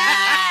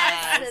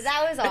 Yes!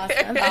 That was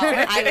awesome.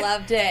 I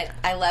loved it.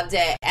 I loved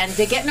it. And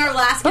to get in our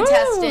last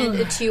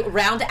contestant to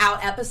round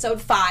out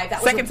episode 5.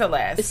 That was second to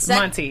last.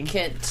 Monty.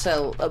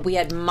 We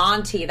had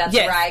Monty. That's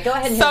yes. right. Go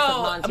ahead and hit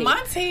us with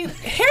Monty.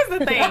 Here's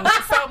the thing.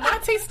 So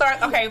Monty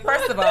starts, okay,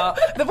 first of all,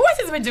 The Voice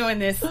has been doing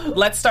this,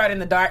 let's start in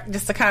the dark,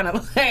 just to kind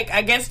of, like,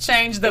 I guess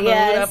change the mood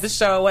of the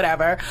show,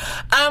 whatever.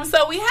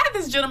 So we had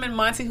this gentleman,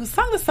 Monty, who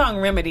sung the song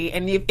Remedy,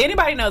 and if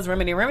anybody knows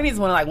Remedy is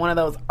one of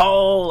those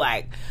old,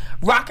 like,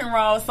 rock and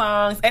roll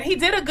songs, and he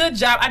did a good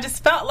job. I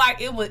just felt like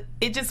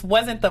it just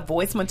wasn't The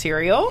Voice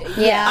material.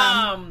 Yeah.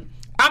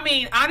 I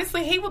mean,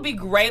 honestly, he would be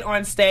great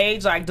on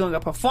stage, like, doing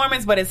a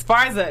performance, but as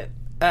far as a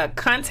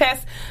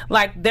contest,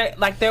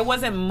 there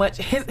wasn't much.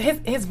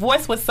 His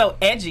voice was so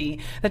edgy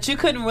that you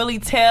couldn't really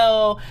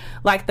tell,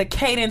 like, the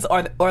cadence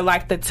or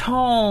like the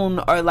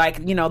tone or, like,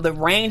 you know, the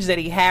range that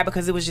he had,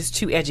 because it was just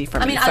too edgy for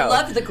me. I mean, I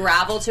loved the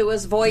gravel to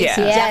his voice. Yeah.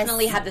 He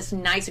definitely had this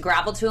nice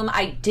gravel to him.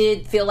 I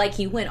did feel like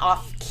he went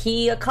off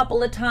key a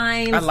couple of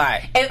times. A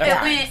lot. It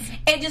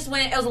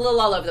was a little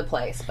all over the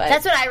place. But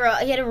that's what I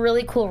wrote. He had a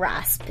really cool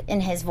rasp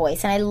in his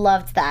voice, and I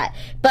loved that.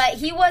 But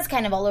he was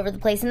kind of all over the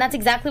place, and that's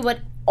exactly what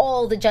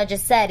all the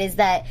judges said, is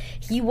that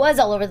he was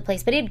all over the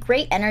place, but he had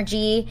great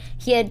energy.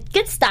 He had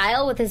good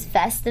style with his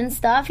vest and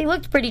stuff. He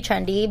looked pretty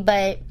trendy,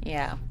 but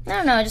yeah, I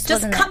don't know.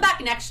 Just come back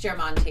next year,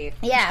 Monty.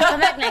 Yeah, come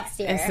back next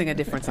year and sing a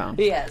different song.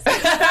 Yes. So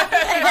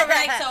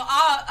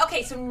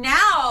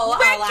now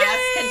our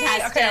last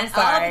contestant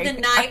of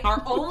the night,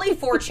 our only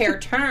 4-chair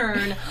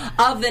turn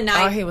of the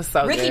night. Oh, he was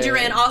so Ricky good.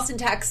 Duran, Austin,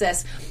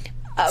 Texas.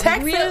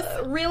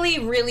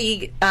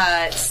 Really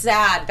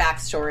sad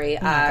backstory,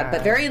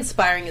 but very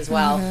inspiring as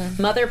well.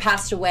 Mother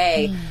passed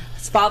away.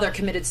 His father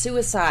committed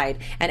suicide,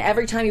 and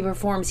every time he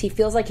performs, he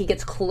feels like he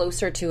gets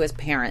closer to his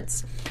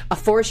parents. A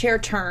 4-chair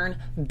turn,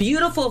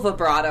 beautiful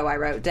vibrato, I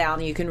wrote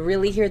down. You can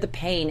really hear the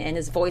pain in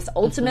his voice.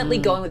 Ultimately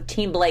going with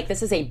Team Blake.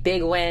 This is a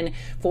big win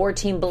for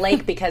Team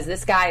Blake because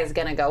this guy is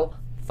going to go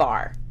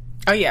far.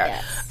 Oh, yeah.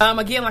 Yes.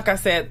 Again, like I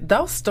said,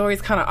 those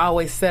stories kind of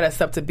always set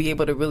us up to be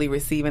able to really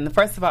receive. And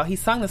first of all, he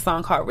sung the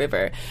song called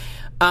River.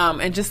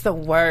 And just the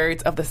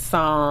words of the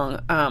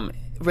song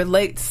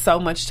relate so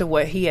much to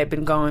what he had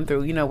been going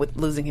through, you know, with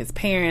losing his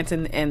parents.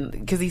 And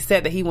because he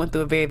said that he went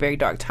through a very, very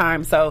dark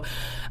time. So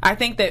I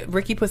think that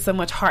Ricky put so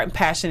much heart and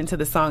passion into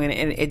the song. And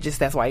it just,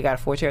 that's why he got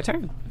a 4-chair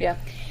turn. Yeah.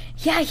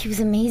 Yeah, he was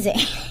amazing.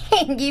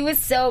 He was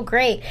so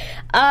great.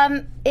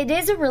 It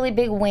is a really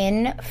big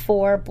win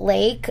for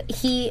Blake.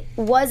 He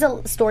was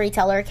a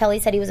storyteller. Kelly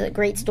said he was a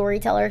great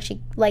storyteller.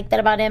 She liked that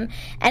about him.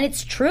 And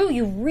it's true.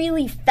 You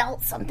really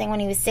felt something when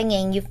he was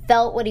singing. You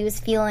felt what he was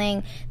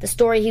feeling, the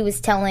story he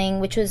was telling,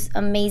 which was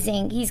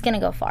amazing. He's going to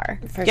go far.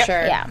 For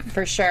sure. Yeah.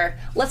 For sure.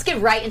 Let's get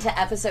right into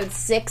episode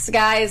 6,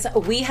 guys.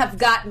 We have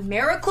got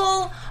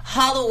Miracle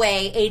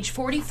Holloway, age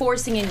 44,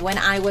 singing When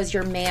I Was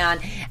Your Man.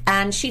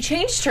 And she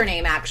changed her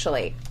name, actually.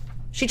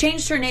 She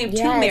changed her name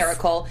to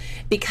Miracle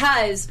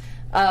because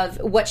of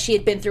what she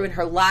had been through in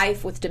her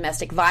life with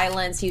domestic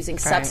violence, using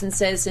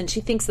substances, and she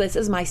thinks this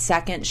is my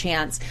second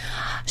chance.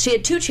 She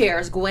had 2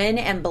 chairs, Gwen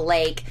and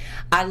Blake.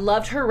 I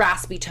loved her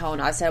raspy tone.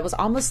 I said it was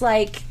almost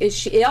like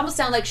it almost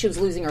sounded like she was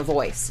losing her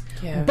voice.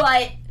 Yeah.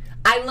 But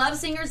I love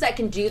singers that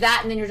can do that,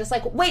 and then you're just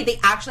like, wait, they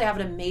actually have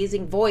an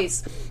amazing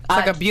voice. It's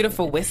like a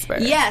beautiful whisper.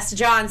 Yes,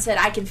 John said,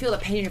 I can feel the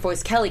pain in your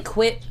voice. Kelly,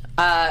 quit.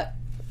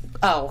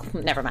 Oh,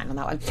 never mind on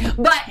that one.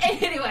 But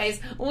anyways,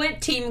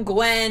 went Team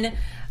Gwen.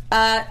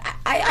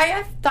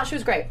 I thought she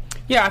was great.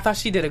 Yeah, I thought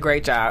she did a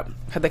great job.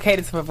 The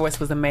cadence of her voice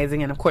was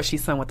amazing, and of course, she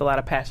sung with a lot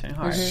of passion and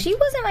heart. She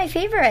wasn't my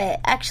favorite,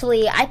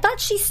 actually. I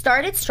thought she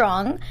started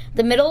strong,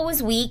 the middle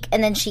was weak,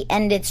 and then she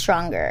ended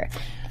stronger.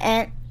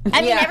 And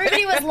I mean,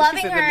 everybody was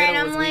loving her, and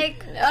I'm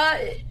like,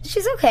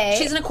 she's okay.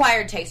 She's an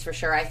acquired taste for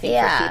sure, I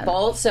think, for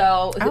people.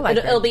 So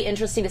it'll be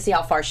interesting to see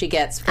how far she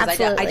gets, because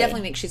I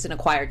definitely think she's an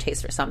acquired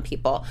taste for some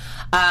people.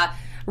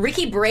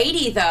 Ricky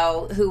Brady,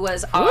 though, who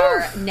was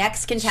our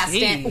next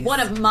contestant, one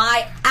of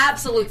my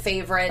absolute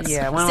favorites,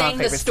 sang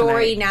the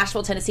story, tonight.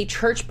 Nashville, Tennessee.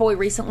 Church boy,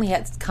 recently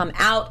had come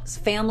out. His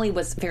family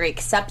was very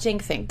accepting,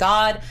 thank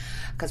God,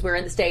 because we're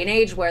in this day and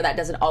age where that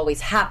doesn't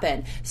always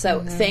happen.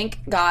 So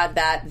thank God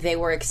that they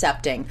were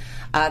accepting.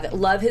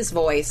 Love his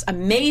voice.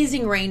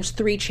 Amazing range,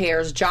 3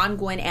 chairs, John,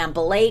 Gwen, and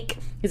Blake.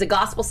 He's a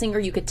gospel singer.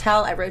 You could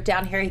tell. I wrote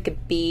down here he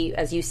could be,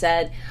 as you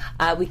said,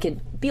 we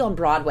could be on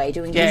Broadway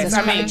doing Jesus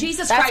Christ.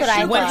 Jesus that's Christ. what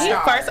I When he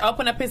Superstar. first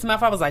opened up his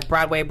mouth, I was like,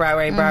 Broadway.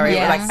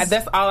 Yes. Like,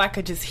 that's all I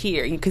could just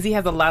hear. Because he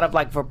has a lot of,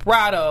 like,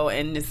 vibrato,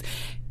 and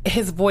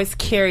his voice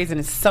carries and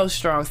is so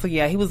strong. So,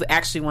 yeah, he was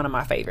actually one of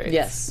my favorites.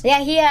 Yes.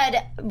 Yeah, he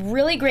had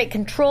really great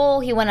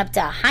control. He went up to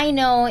a high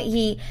note.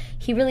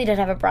 He really did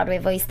have a Broadway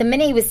voice. The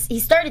minute he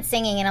started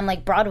singing, and I'm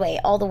like, Broadway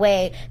all the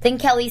way. Then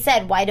Kelly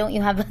said, "Why don't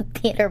you have a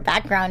theater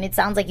background? It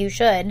sounds like you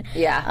should."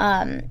 Yeah.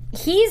 I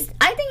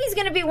think he's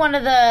going to be one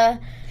of the.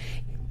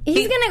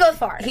 He's going to go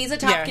far. He's a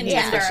top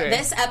contender. for sure.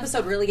 This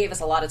episode really gave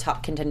us a lot of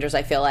top contenders,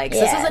 I feel like. So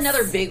This is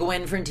another big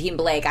win from Team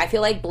Blake. I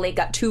feel like Blake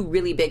got 2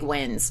 really big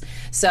wins.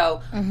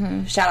 So,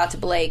 shout out to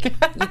Blake.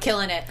 You're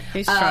killing it.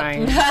 He's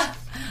trying.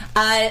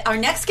 Our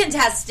next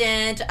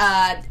contestant,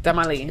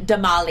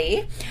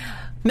 Damali.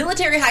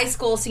 Military high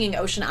school singing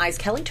Ocean Eyes.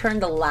 Kelly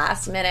turned the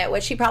last minute,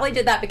 which she probably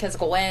did that because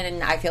Gwen,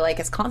 and I feel like,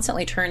 is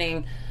constantly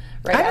turning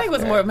right I think it was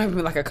after. more maybe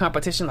like a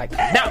competition. Like,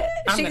 no,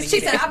 She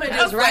said, I'm going to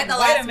do this right at the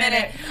last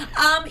minute.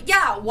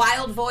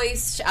 Wild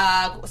voice.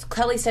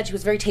 Kelly said she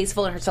was very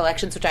tasteful in her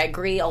selections, which I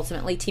agree.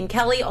 Ultimately, Team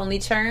Kelly, only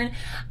turn.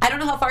 I don't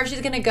know how far she's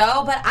going to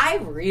go, but I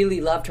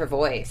really loved her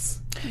voice.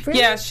 Really?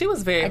 Yeah, she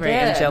was very, very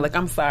did. angelic.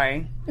 I'm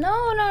sorry. No,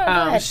 go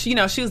ahead. She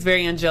was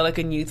very angelic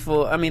and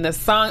youthful. I mean, the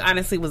song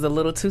honestly was a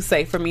little too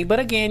safe for me, but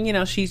again,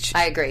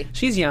 I agree.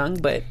 She's young,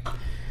 but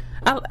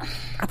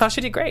I thought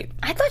she did great.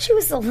 I thought she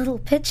was a little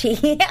pitchy.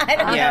 I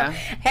don't know.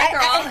 Hey,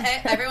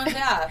 girl. Everyone's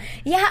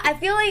Yeah, I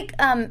feel like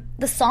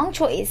the song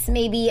choice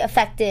maybe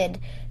affected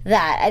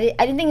that. I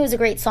didn't think it was a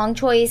great song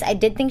choice. I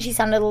did think she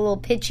sounded a little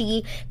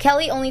pitchy.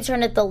 Kelly only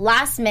turned at the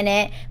last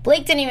minute.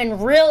 Blake didn't even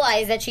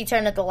realize that she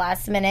turned at the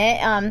last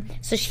minute.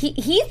 So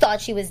he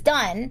thought she was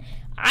done.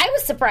 I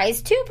was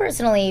surprised too,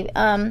 personally.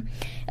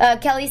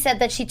 Kelly said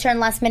that she turned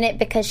last minute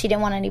because she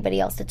didn't want anybody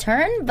else to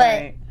turn, but.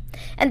 Right.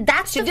 And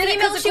that's the did it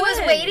female 'cause of she was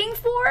Gwen. waiting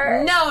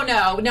for? No.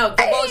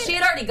 Well, she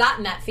had already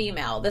gotten that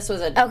female. This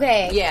was a...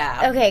 Okay.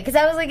 Yeah. Okay, because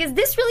I was like, is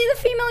this really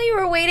the female you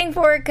were waiting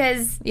for?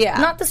 Because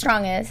not the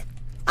strongest.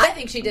 I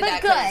think she did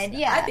that. Good,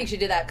 yeah. I think she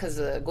did that because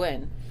of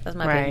Gwen. That's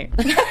my Right.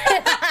 opinion.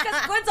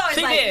 Because Gwen's always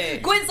She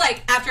did. Gwen's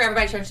like, after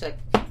everybody turns, she's like...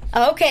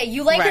 Okay,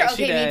 you like Right, her?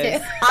 she Okay, me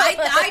does. too.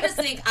 I just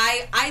think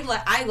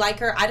I like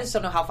her. I just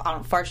don't know how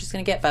far she's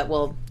going to get, but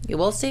we'll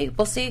see.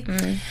 We'll see.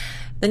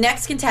 The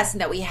next contestant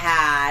that we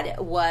had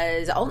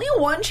was only a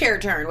 1-chair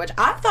turn, which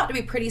I thought to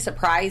be pretty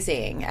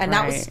surprising, and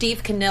that was Right.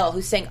 Steve Cannell,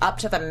 who sang "Up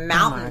to the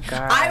Mountain." my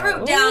God. I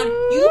wrote down,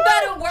 "You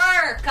better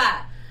work."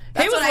 That's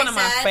He was what one I of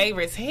my said.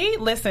 favorites.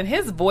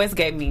 His voice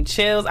gave me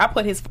chills. I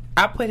put his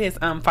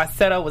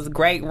falsetto was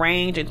great,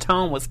 range and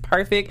tone was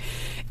perfect.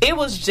 It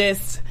was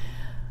just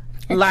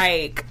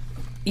like,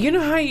 you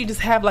know how you just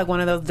have like one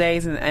of those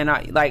days and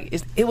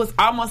it was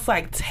almost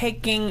like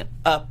taking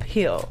a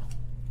pill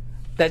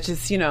that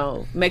just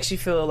makes you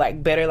feel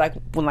like better, like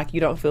when like you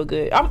don't feel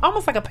good,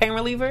 almost like a pain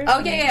reliever. Oh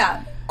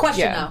yeah.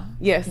 Question Yeah. though.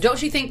 Yes.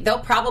 Don't you think they'll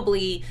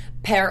probably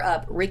pair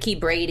up Ricky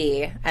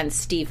Brady and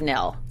Steve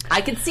Nill? I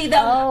could see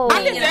them I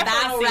being can in a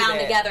definitely battle see round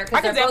that. together I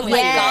because can they're both definitely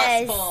like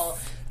see that. gospel.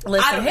 I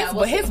Listen, don't know.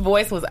 We'll his see.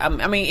 voice was,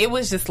 it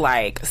was just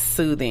like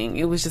soothing.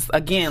 It was just,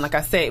 again, like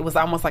I said, it was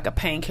almost like a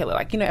painkiller.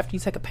 Like, after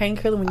you take a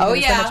painkiller when you're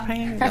in so much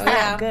pain, it's yeah.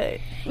 not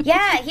good.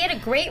 Yeah, he had a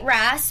great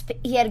rasp.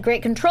 He had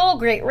great control,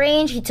 great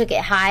range. He took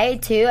it high,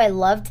 too. I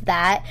loved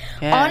that.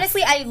 Yes.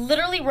 Honestly, I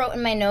literally wrote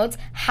in my notes,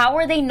 how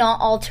are they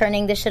not all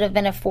turning? This should have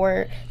been a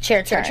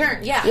 4-chair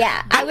turn. Yeah.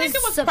 Yeah. I think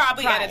it was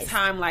probably at a surprised.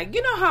 time, like,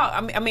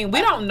 how, I mean,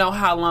 we don't know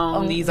how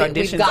long these we've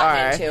auditions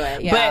gotten are. into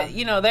it, yeah.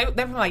 But,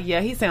 they're like,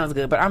 yeah, he sounds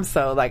good, but I'm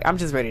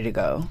just ready to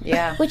go.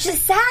 Yeah. Which is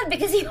sad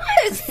because he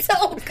was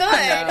so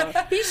good.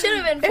 He should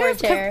have been It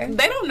is 'cause 4-chair.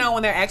 they don't know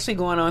when they're actually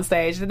going on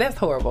stage. That's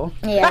horrible.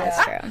 Yeah,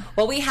 that's true.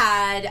 Well, we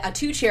had a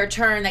 2-chair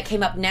turn that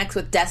came up next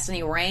with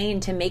Destiny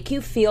Rain, To Make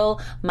You Feel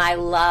My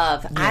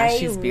Love. I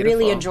she's really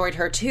beautiful. enjoyed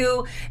her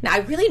too. Now, I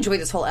really enjoyed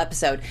this whole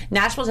episode.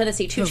 Nashville,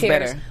 Tennessee, 2 was chairs.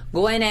 better.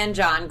 Gwen and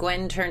John.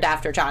 Gwen turned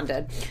after John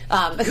did.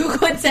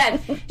 Gwen said,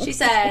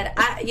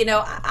 I'm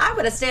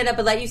going to stand up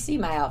and let you see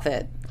my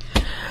outfit.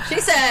 She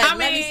said,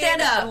 let me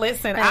stand up.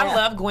 Listen, I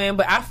love Gwen,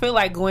 but I feel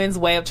like Gwen's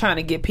way of trying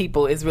to get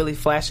people is really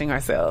flashing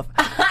herself.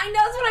 I know,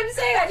 that's what I'm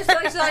saying. I just feel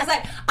like she's always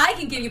like, I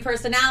can give you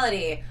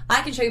personality.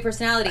 I can show you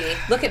personality.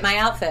 Look at my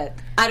outfit.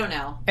 I don't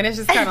know. And it's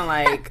just kind of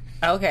like,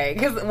 okay.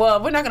 Because,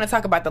 we're not going to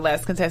talk about the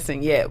last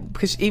contestant yet,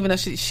 because even though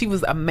she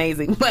was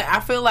amazing. But I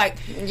feel like,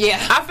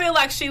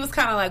 she was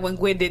kind of like when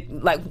Gwen did,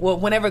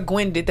 whenever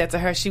Gwen did that to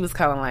her, she was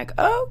kind of like,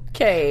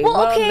 okay.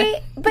 Well,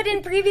 okay, but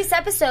in previous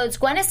episodes,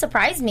 Gwen has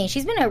surprised me.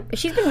 She's been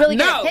really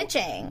good at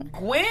pitching.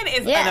 Gwen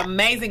is Yeah. an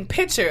amazing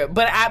pitcher,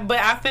 but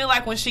I feel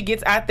like when she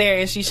gets out there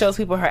and she shows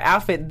people her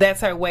outfit,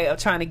 that's her way of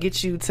trying to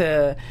get you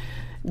to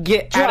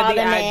get Draw out of the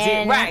them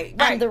idea. in. Right.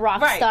 I'm the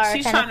rock star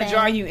She's kind of trying to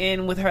draw thing. you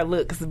in with her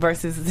looks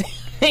versus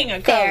being a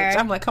coach. Fair.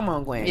 I'm like, come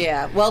on, Gwen.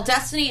 Yeah. Well,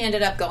 Destiny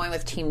ended up going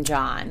with Team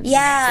John.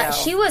 Yeah,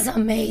 So- she was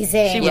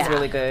amazing. She was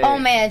really good. Oh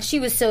man, she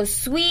was so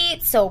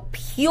sweet, so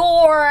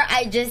pure.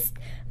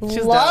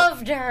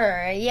 Loved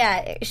her.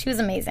 Yeah, she was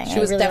amazing. She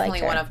was really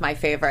definitely one of my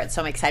favorites,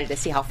 so I'm excited to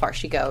see how far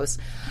she goes.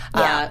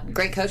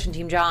 Great coach and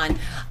Team John.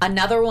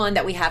 Another one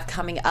that we have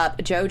coming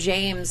up, Joe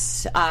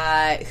James,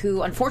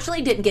 who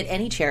unfortunately didn't get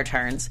any chair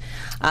turns.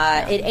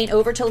 It ain't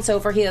over till it's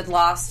over. He had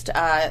lost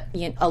a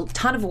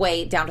ton of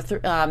weight, down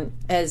to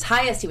as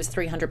highest he was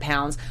 300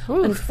 pounds.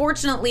 Oof.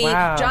 Unfortunately,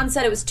 John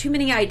said it was too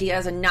many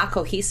ideas and not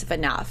cohesive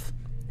enough.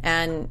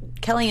 And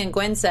Kelly and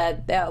Gwen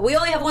said, we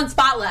only have one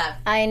spot left.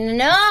 I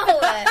know.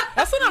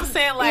 That's what I'm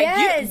saying.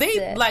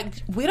 Like,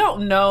 we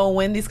don't know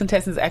when these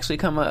contestants actually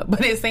come up,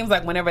 but it seems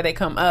like whenever they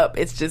come up,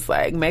 it's just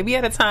like maybe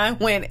at a time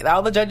when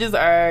all the judges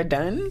are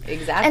done.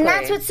 Exactly. And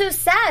that's what's so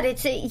sad.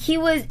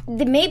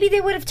 Maybe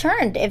they would have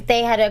turned if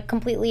they had a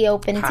completely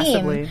open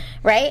team,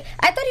 right?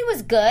 I thought he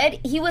was good.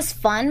 He was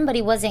fun, but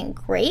he wasn't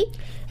great.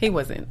 He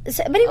wasn't.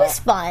 But he was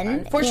fun.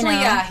 Unfortunately,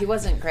 he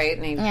wasn't great,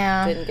 and he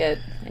didn't get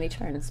any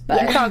turns.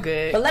 But it's all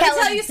good. But let me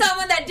tell you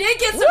someone that did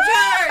get some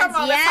turns. Come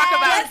on, let's talk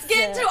about it. Let's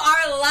get to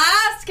our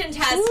last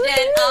contestant of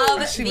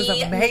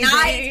the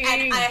night.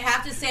 And I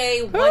have to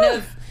say, one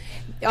of...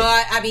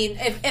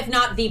 if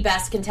not the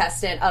best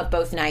contestant of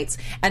both nights.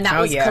 And that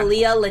was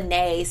Kalia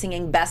Lene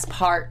singing Best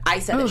Part. I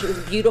said that she was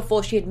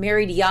beautiful. She had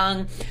married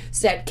young,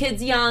 had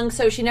kids young,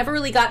 so she never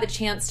really got the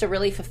chance to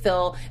really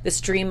fulfill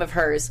this dream of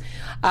hers.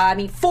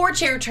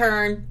 4-chair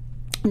turn.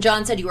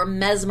 John said you were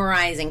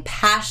mesmerizing,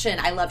 passion.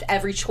 I loved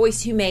every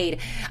choice you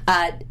made.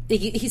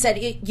 He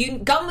said you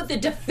come with the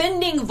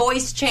defending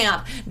voice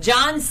champ.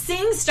 John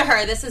sings to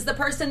her. This is the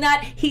person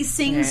that he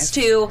sings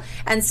to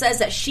and says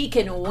that she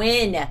can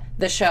win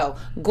the show.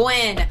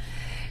 Gwen.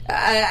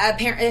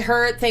 Apparently,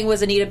 her thing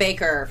was Anita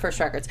Baker, First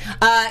Records.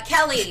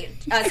 Kelly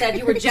said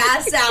you were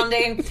jazz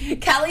sounding.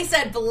 Kelly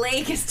said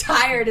Blake is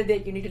tired and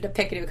that you needed to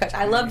pick a new coach.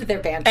 I loved their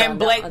banter. And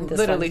Blake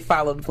literally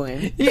followed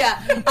Gwen.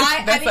 Yeah,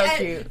 That's so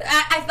cute.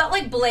 I felt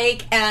like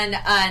Blake and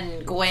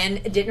Gwen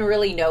didn't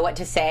really know what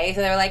to say,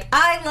 so they were like,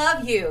 "I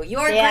love you.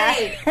 You're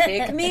great.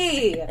 Pick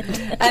me."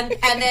 And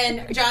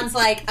then John's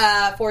like,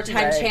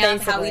 4-time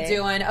champ. How we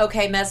doing?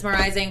 Okay,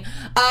 mesmerizing.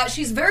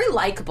 She's very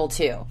likable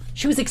too.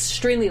 She was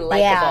extremely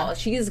likable.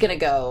 She's gonna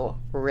go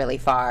really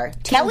far.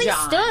 Kelly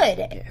stood.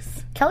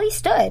 Yes. Kelly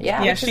stood.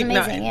 Yeah, which is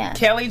amazing.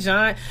 Kelly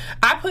John.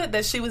 I put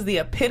that she was the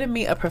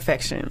epitome of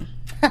perfection.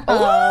 Okay.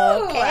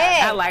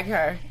 I like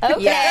her.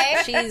 Okay.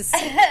 Yeah,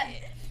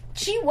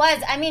 she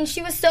was. I mean,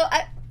 she was so...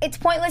 it's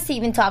pointless to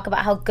even talk about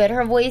how good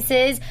her voice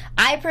is.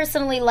 I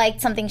personally liked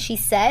something she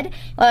said.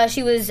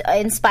 She was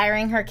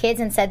inspiring her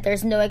kids and said,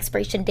 "There's no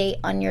expiration date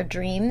on your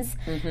dreams."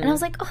 Mm-hmm. And I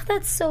was like, oh,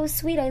 that's so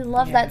sweet. I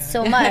love that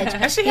so much.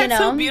 And she had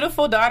 2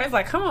 beautiful daughters.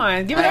 Like, come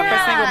on. Give it up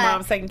for single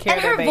moms taking care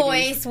of their babies. And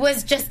her voice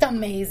was just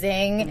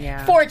amazing.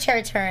 Yeah.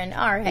 4-chair turn.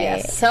 All right.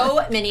 Yes.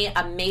 So many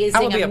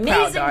amazing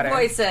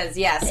voices.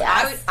 Yes.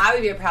 I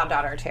would be a proud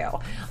daughter, too.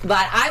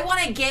 But I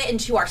want to get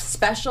into our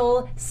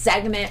special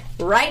segment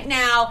right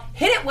now.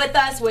 Hit it with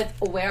us with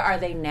Where Are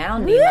They Now,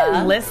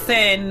 Nima?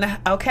 Listen,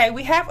 okay,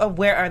 we have a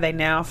Where Are They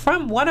Now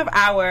from one of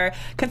our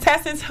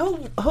contestants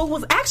who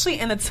was actually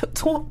in the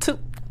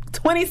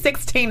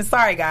 2016,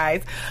 sorry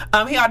guys,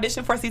 he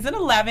auditioned for season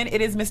 11.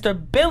 It is Mr.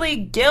 Billy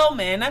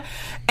Gilman,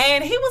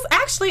 and he was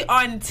actually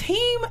on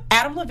Team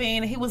Adam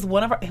Levine. He was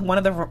one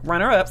of the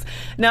runner-ups.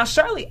 Now,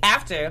 shortly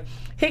after,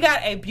 he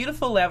got a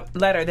beautiful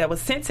letter that was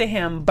sent to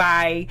him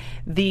by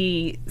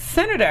the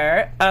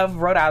senator of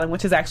Rhode Island,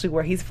 which is actually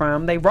where he's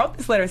from. They wrote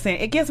this letter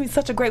saying, "It gives me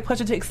such a great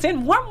pleasure to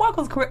extend warm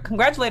welcomes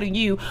congratulating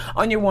you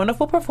on your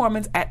wonderful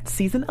performance at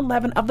season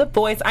 11 of The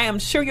Voice. I am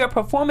sure your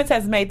performance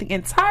has made the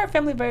entire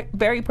family very,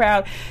 very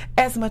proud,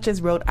 as much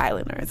as Rhode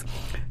Islanders."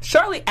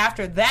 Shortly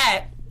after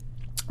that,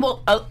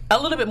 well, a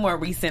little bit more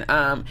recent,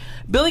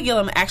 Billy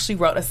Gilman actually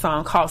wrote a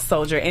song called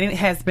Soldier, and it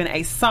has been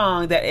a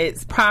song that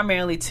is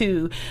primarily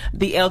to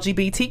the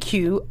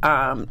LGBTQ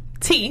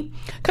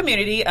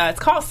community. It's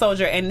called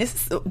Soldier, and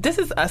this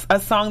is a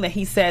song that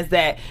he says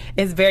that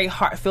is very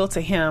heartfelt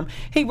to him.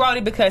 He wrote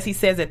it because he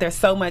says that there's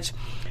so much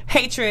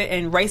hatred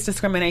and race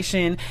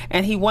discrimination,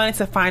 and he wanted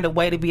to find a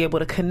way to be able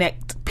to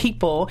connect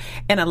people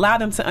and allow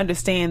them to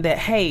understand that,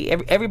 hey,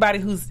 everybody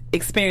who's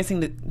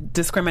experiencing the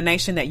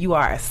discrimination, that you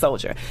are a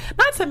soldier.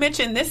 Not to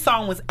mention, this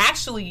song was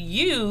actually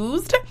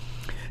used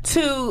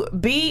to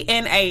be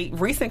in a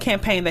recent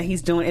campaign that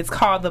he's doing. It's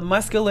called the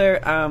Muscular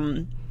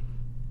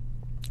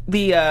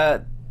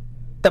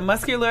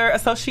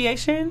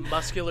Association.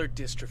 Muscular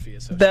Dystrophy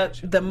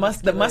Association.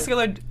 The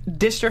Muscular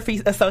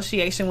Dystrophy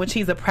Association, which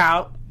he's a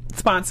proud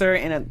sponsor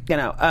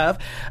of.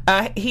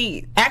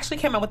 He actually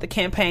came out with a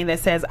campaign that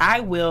says,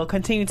 "I will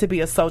continue to be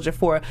a soldier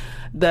for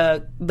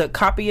the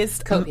copious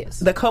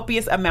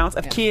amounts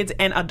of kids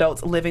and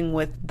adults living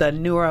with the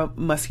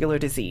neuromuscular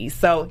disease."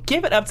 So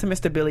give it up to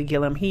Mr. Billy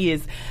Gilman. He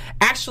is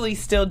actually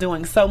still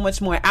doing so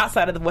much more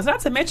outside of The Voice. Not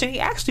to mention, he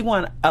actually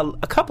won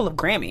a couple of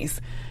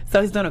Grammys.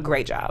 So he's doing a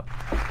great job.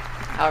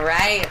 All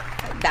right.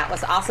 That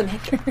was awesome.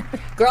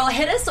 Girl,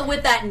 hit us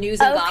with that news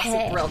and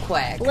gossip real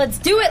quick. Let's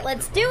do it.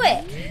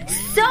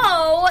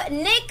 So,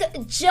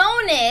 Nick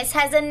Jonas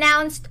has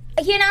announced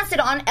he announced it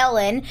on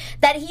Ellen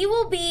that he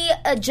will be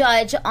a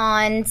judge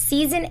on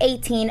season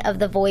 18 of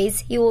The Voice.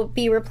 He will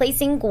be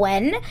replacing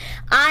Gwen.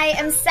 I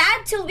am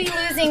sad to be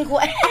losing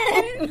Gwen.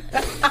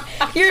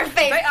 Your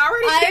face.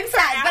 I'm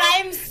sad, but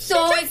I'm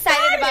so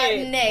excited about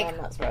Nick. I'm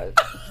not surprised.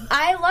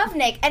 I love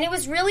Nick, and it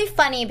was really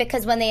funny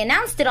because when they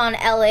announced it on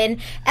Ellen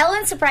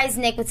surprised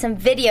Nick with some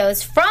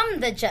videos from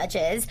the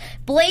judges.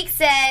 Blake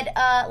said,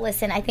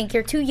 listen, I think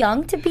you're too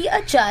young to be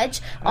a judge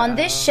on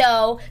this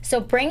show, so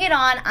bring it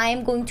on. I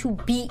am going to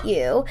beat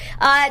you.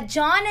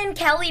 John and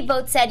Kelly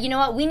both said, you know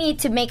what, we need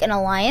to make an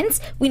alliance.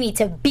 We need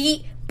to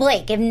beat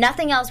Blake. If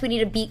nothing else, we need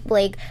to beat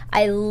Blake.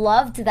 I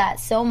loved that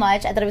so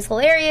much. I thought it was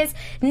hilarious.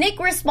 Nick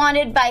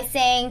responded by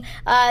saying,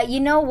 you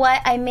know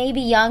what? I may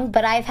be young,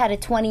 but I've had a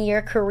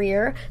 20-year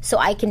career, so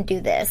I can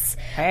do this.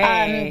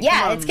 Hey,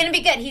 it's going to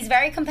be good. He's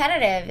very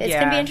competitive. It's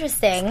going to be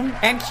interesting.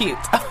 And cute.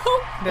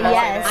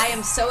 Yes. I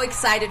am so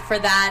excited for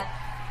that.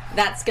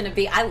 That's going to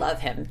be, I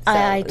love him. So,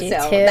 I do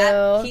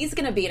too. He's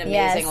going to be an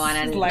amazing one.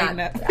 And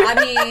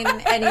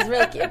and he's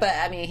really cute, but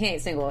I mean, he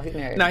ain't single. He's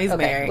married. No, he's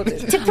married.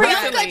 To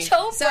Priyanka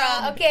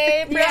Chopra,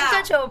 okay?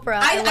 Priyanka Chopra.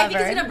 I think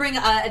he's going to bring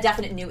a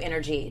definite new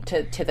energy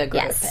to the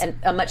group, and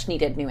a much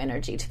needed new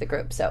energy to the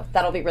group. So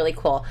that'll be really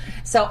cool.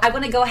 So I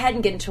want to go ahead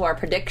and get into our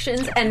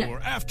predictions. And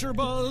your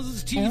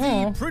AfterBuzz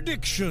TV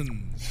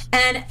predictions.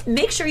 And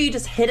make sure you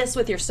just hit us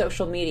with your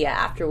social media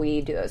after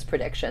we do those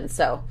predictions.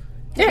 So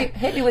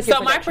hit me with your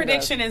So my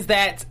prediction is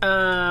that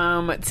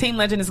Team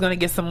Legend is going to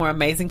get some more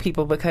amazing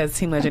people because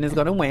Team Legend is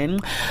going to win.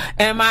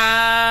 And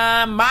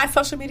my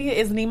social media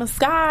is Nima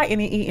Sky,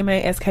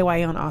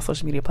 NEEMASKY on all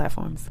social media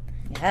platforms.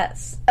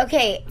 Yes.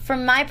 Okay, for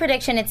my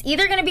prediction, it's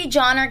either going to be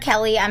John or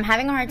Kelly. I'm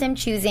having a hard time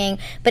choosing.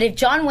 But if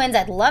John wins,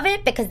 I'd love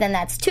it because then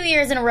that's 2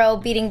 years in a row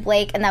beating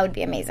Blake, and that would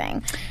be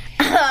amazing.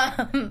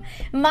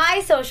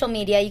 My social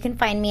media, you can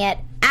find me at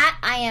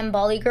I am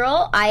Bolly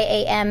Girl,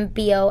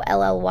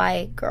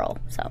 IAMBOLLY girl.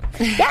 So,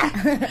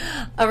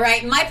 yeah. All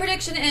right. My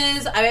prediction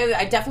is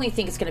I definitely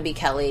think it's going to be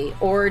Kelly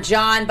or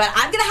John, but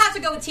I'm going to have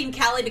to go with Team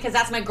Kelly because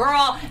that's my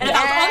girl. And if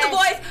I was on The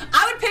Voice,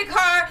 I would pick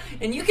her.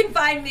 And you can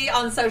find me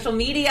on social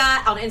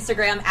media, on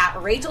Instagram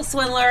at Rachel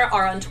Swindler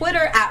or on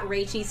Twitter at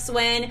Rachie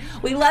Swin.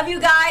 We love you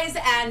guys,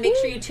 and make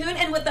sure you tune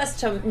in with us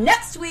to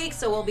next week.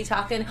 So we'll be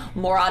talking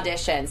more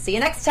auditions. See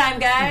you next time,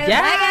 guys.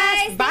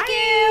 Yes. Bye, guys. Thank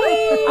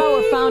you.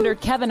 Our founder,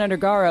 Kevin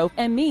Undergaro,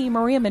 and me,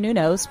 Maria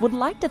Menounos, would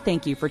like to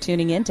thank you for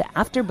tuning in to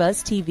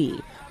AfterBuzz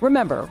TV.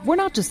 Remember, we're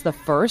not just the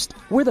first,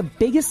 we're the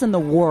biggest in the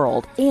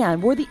world,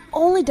 and we're the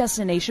only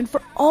destination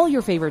for all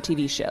your favorite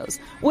TV shows.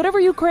 Whatever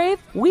you crave,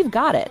 we've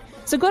got it.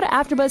 So go to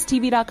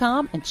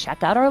AfterBuzzTV.com and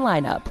check out our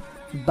lineup.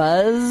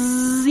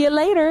 Buzz you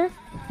later.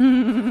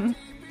 The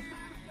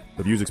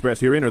views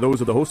expressed herein are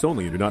those of the hosts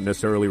only and do not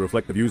necessarily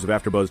reflect the views of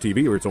AfterBuzz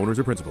TV or its owners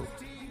or principals.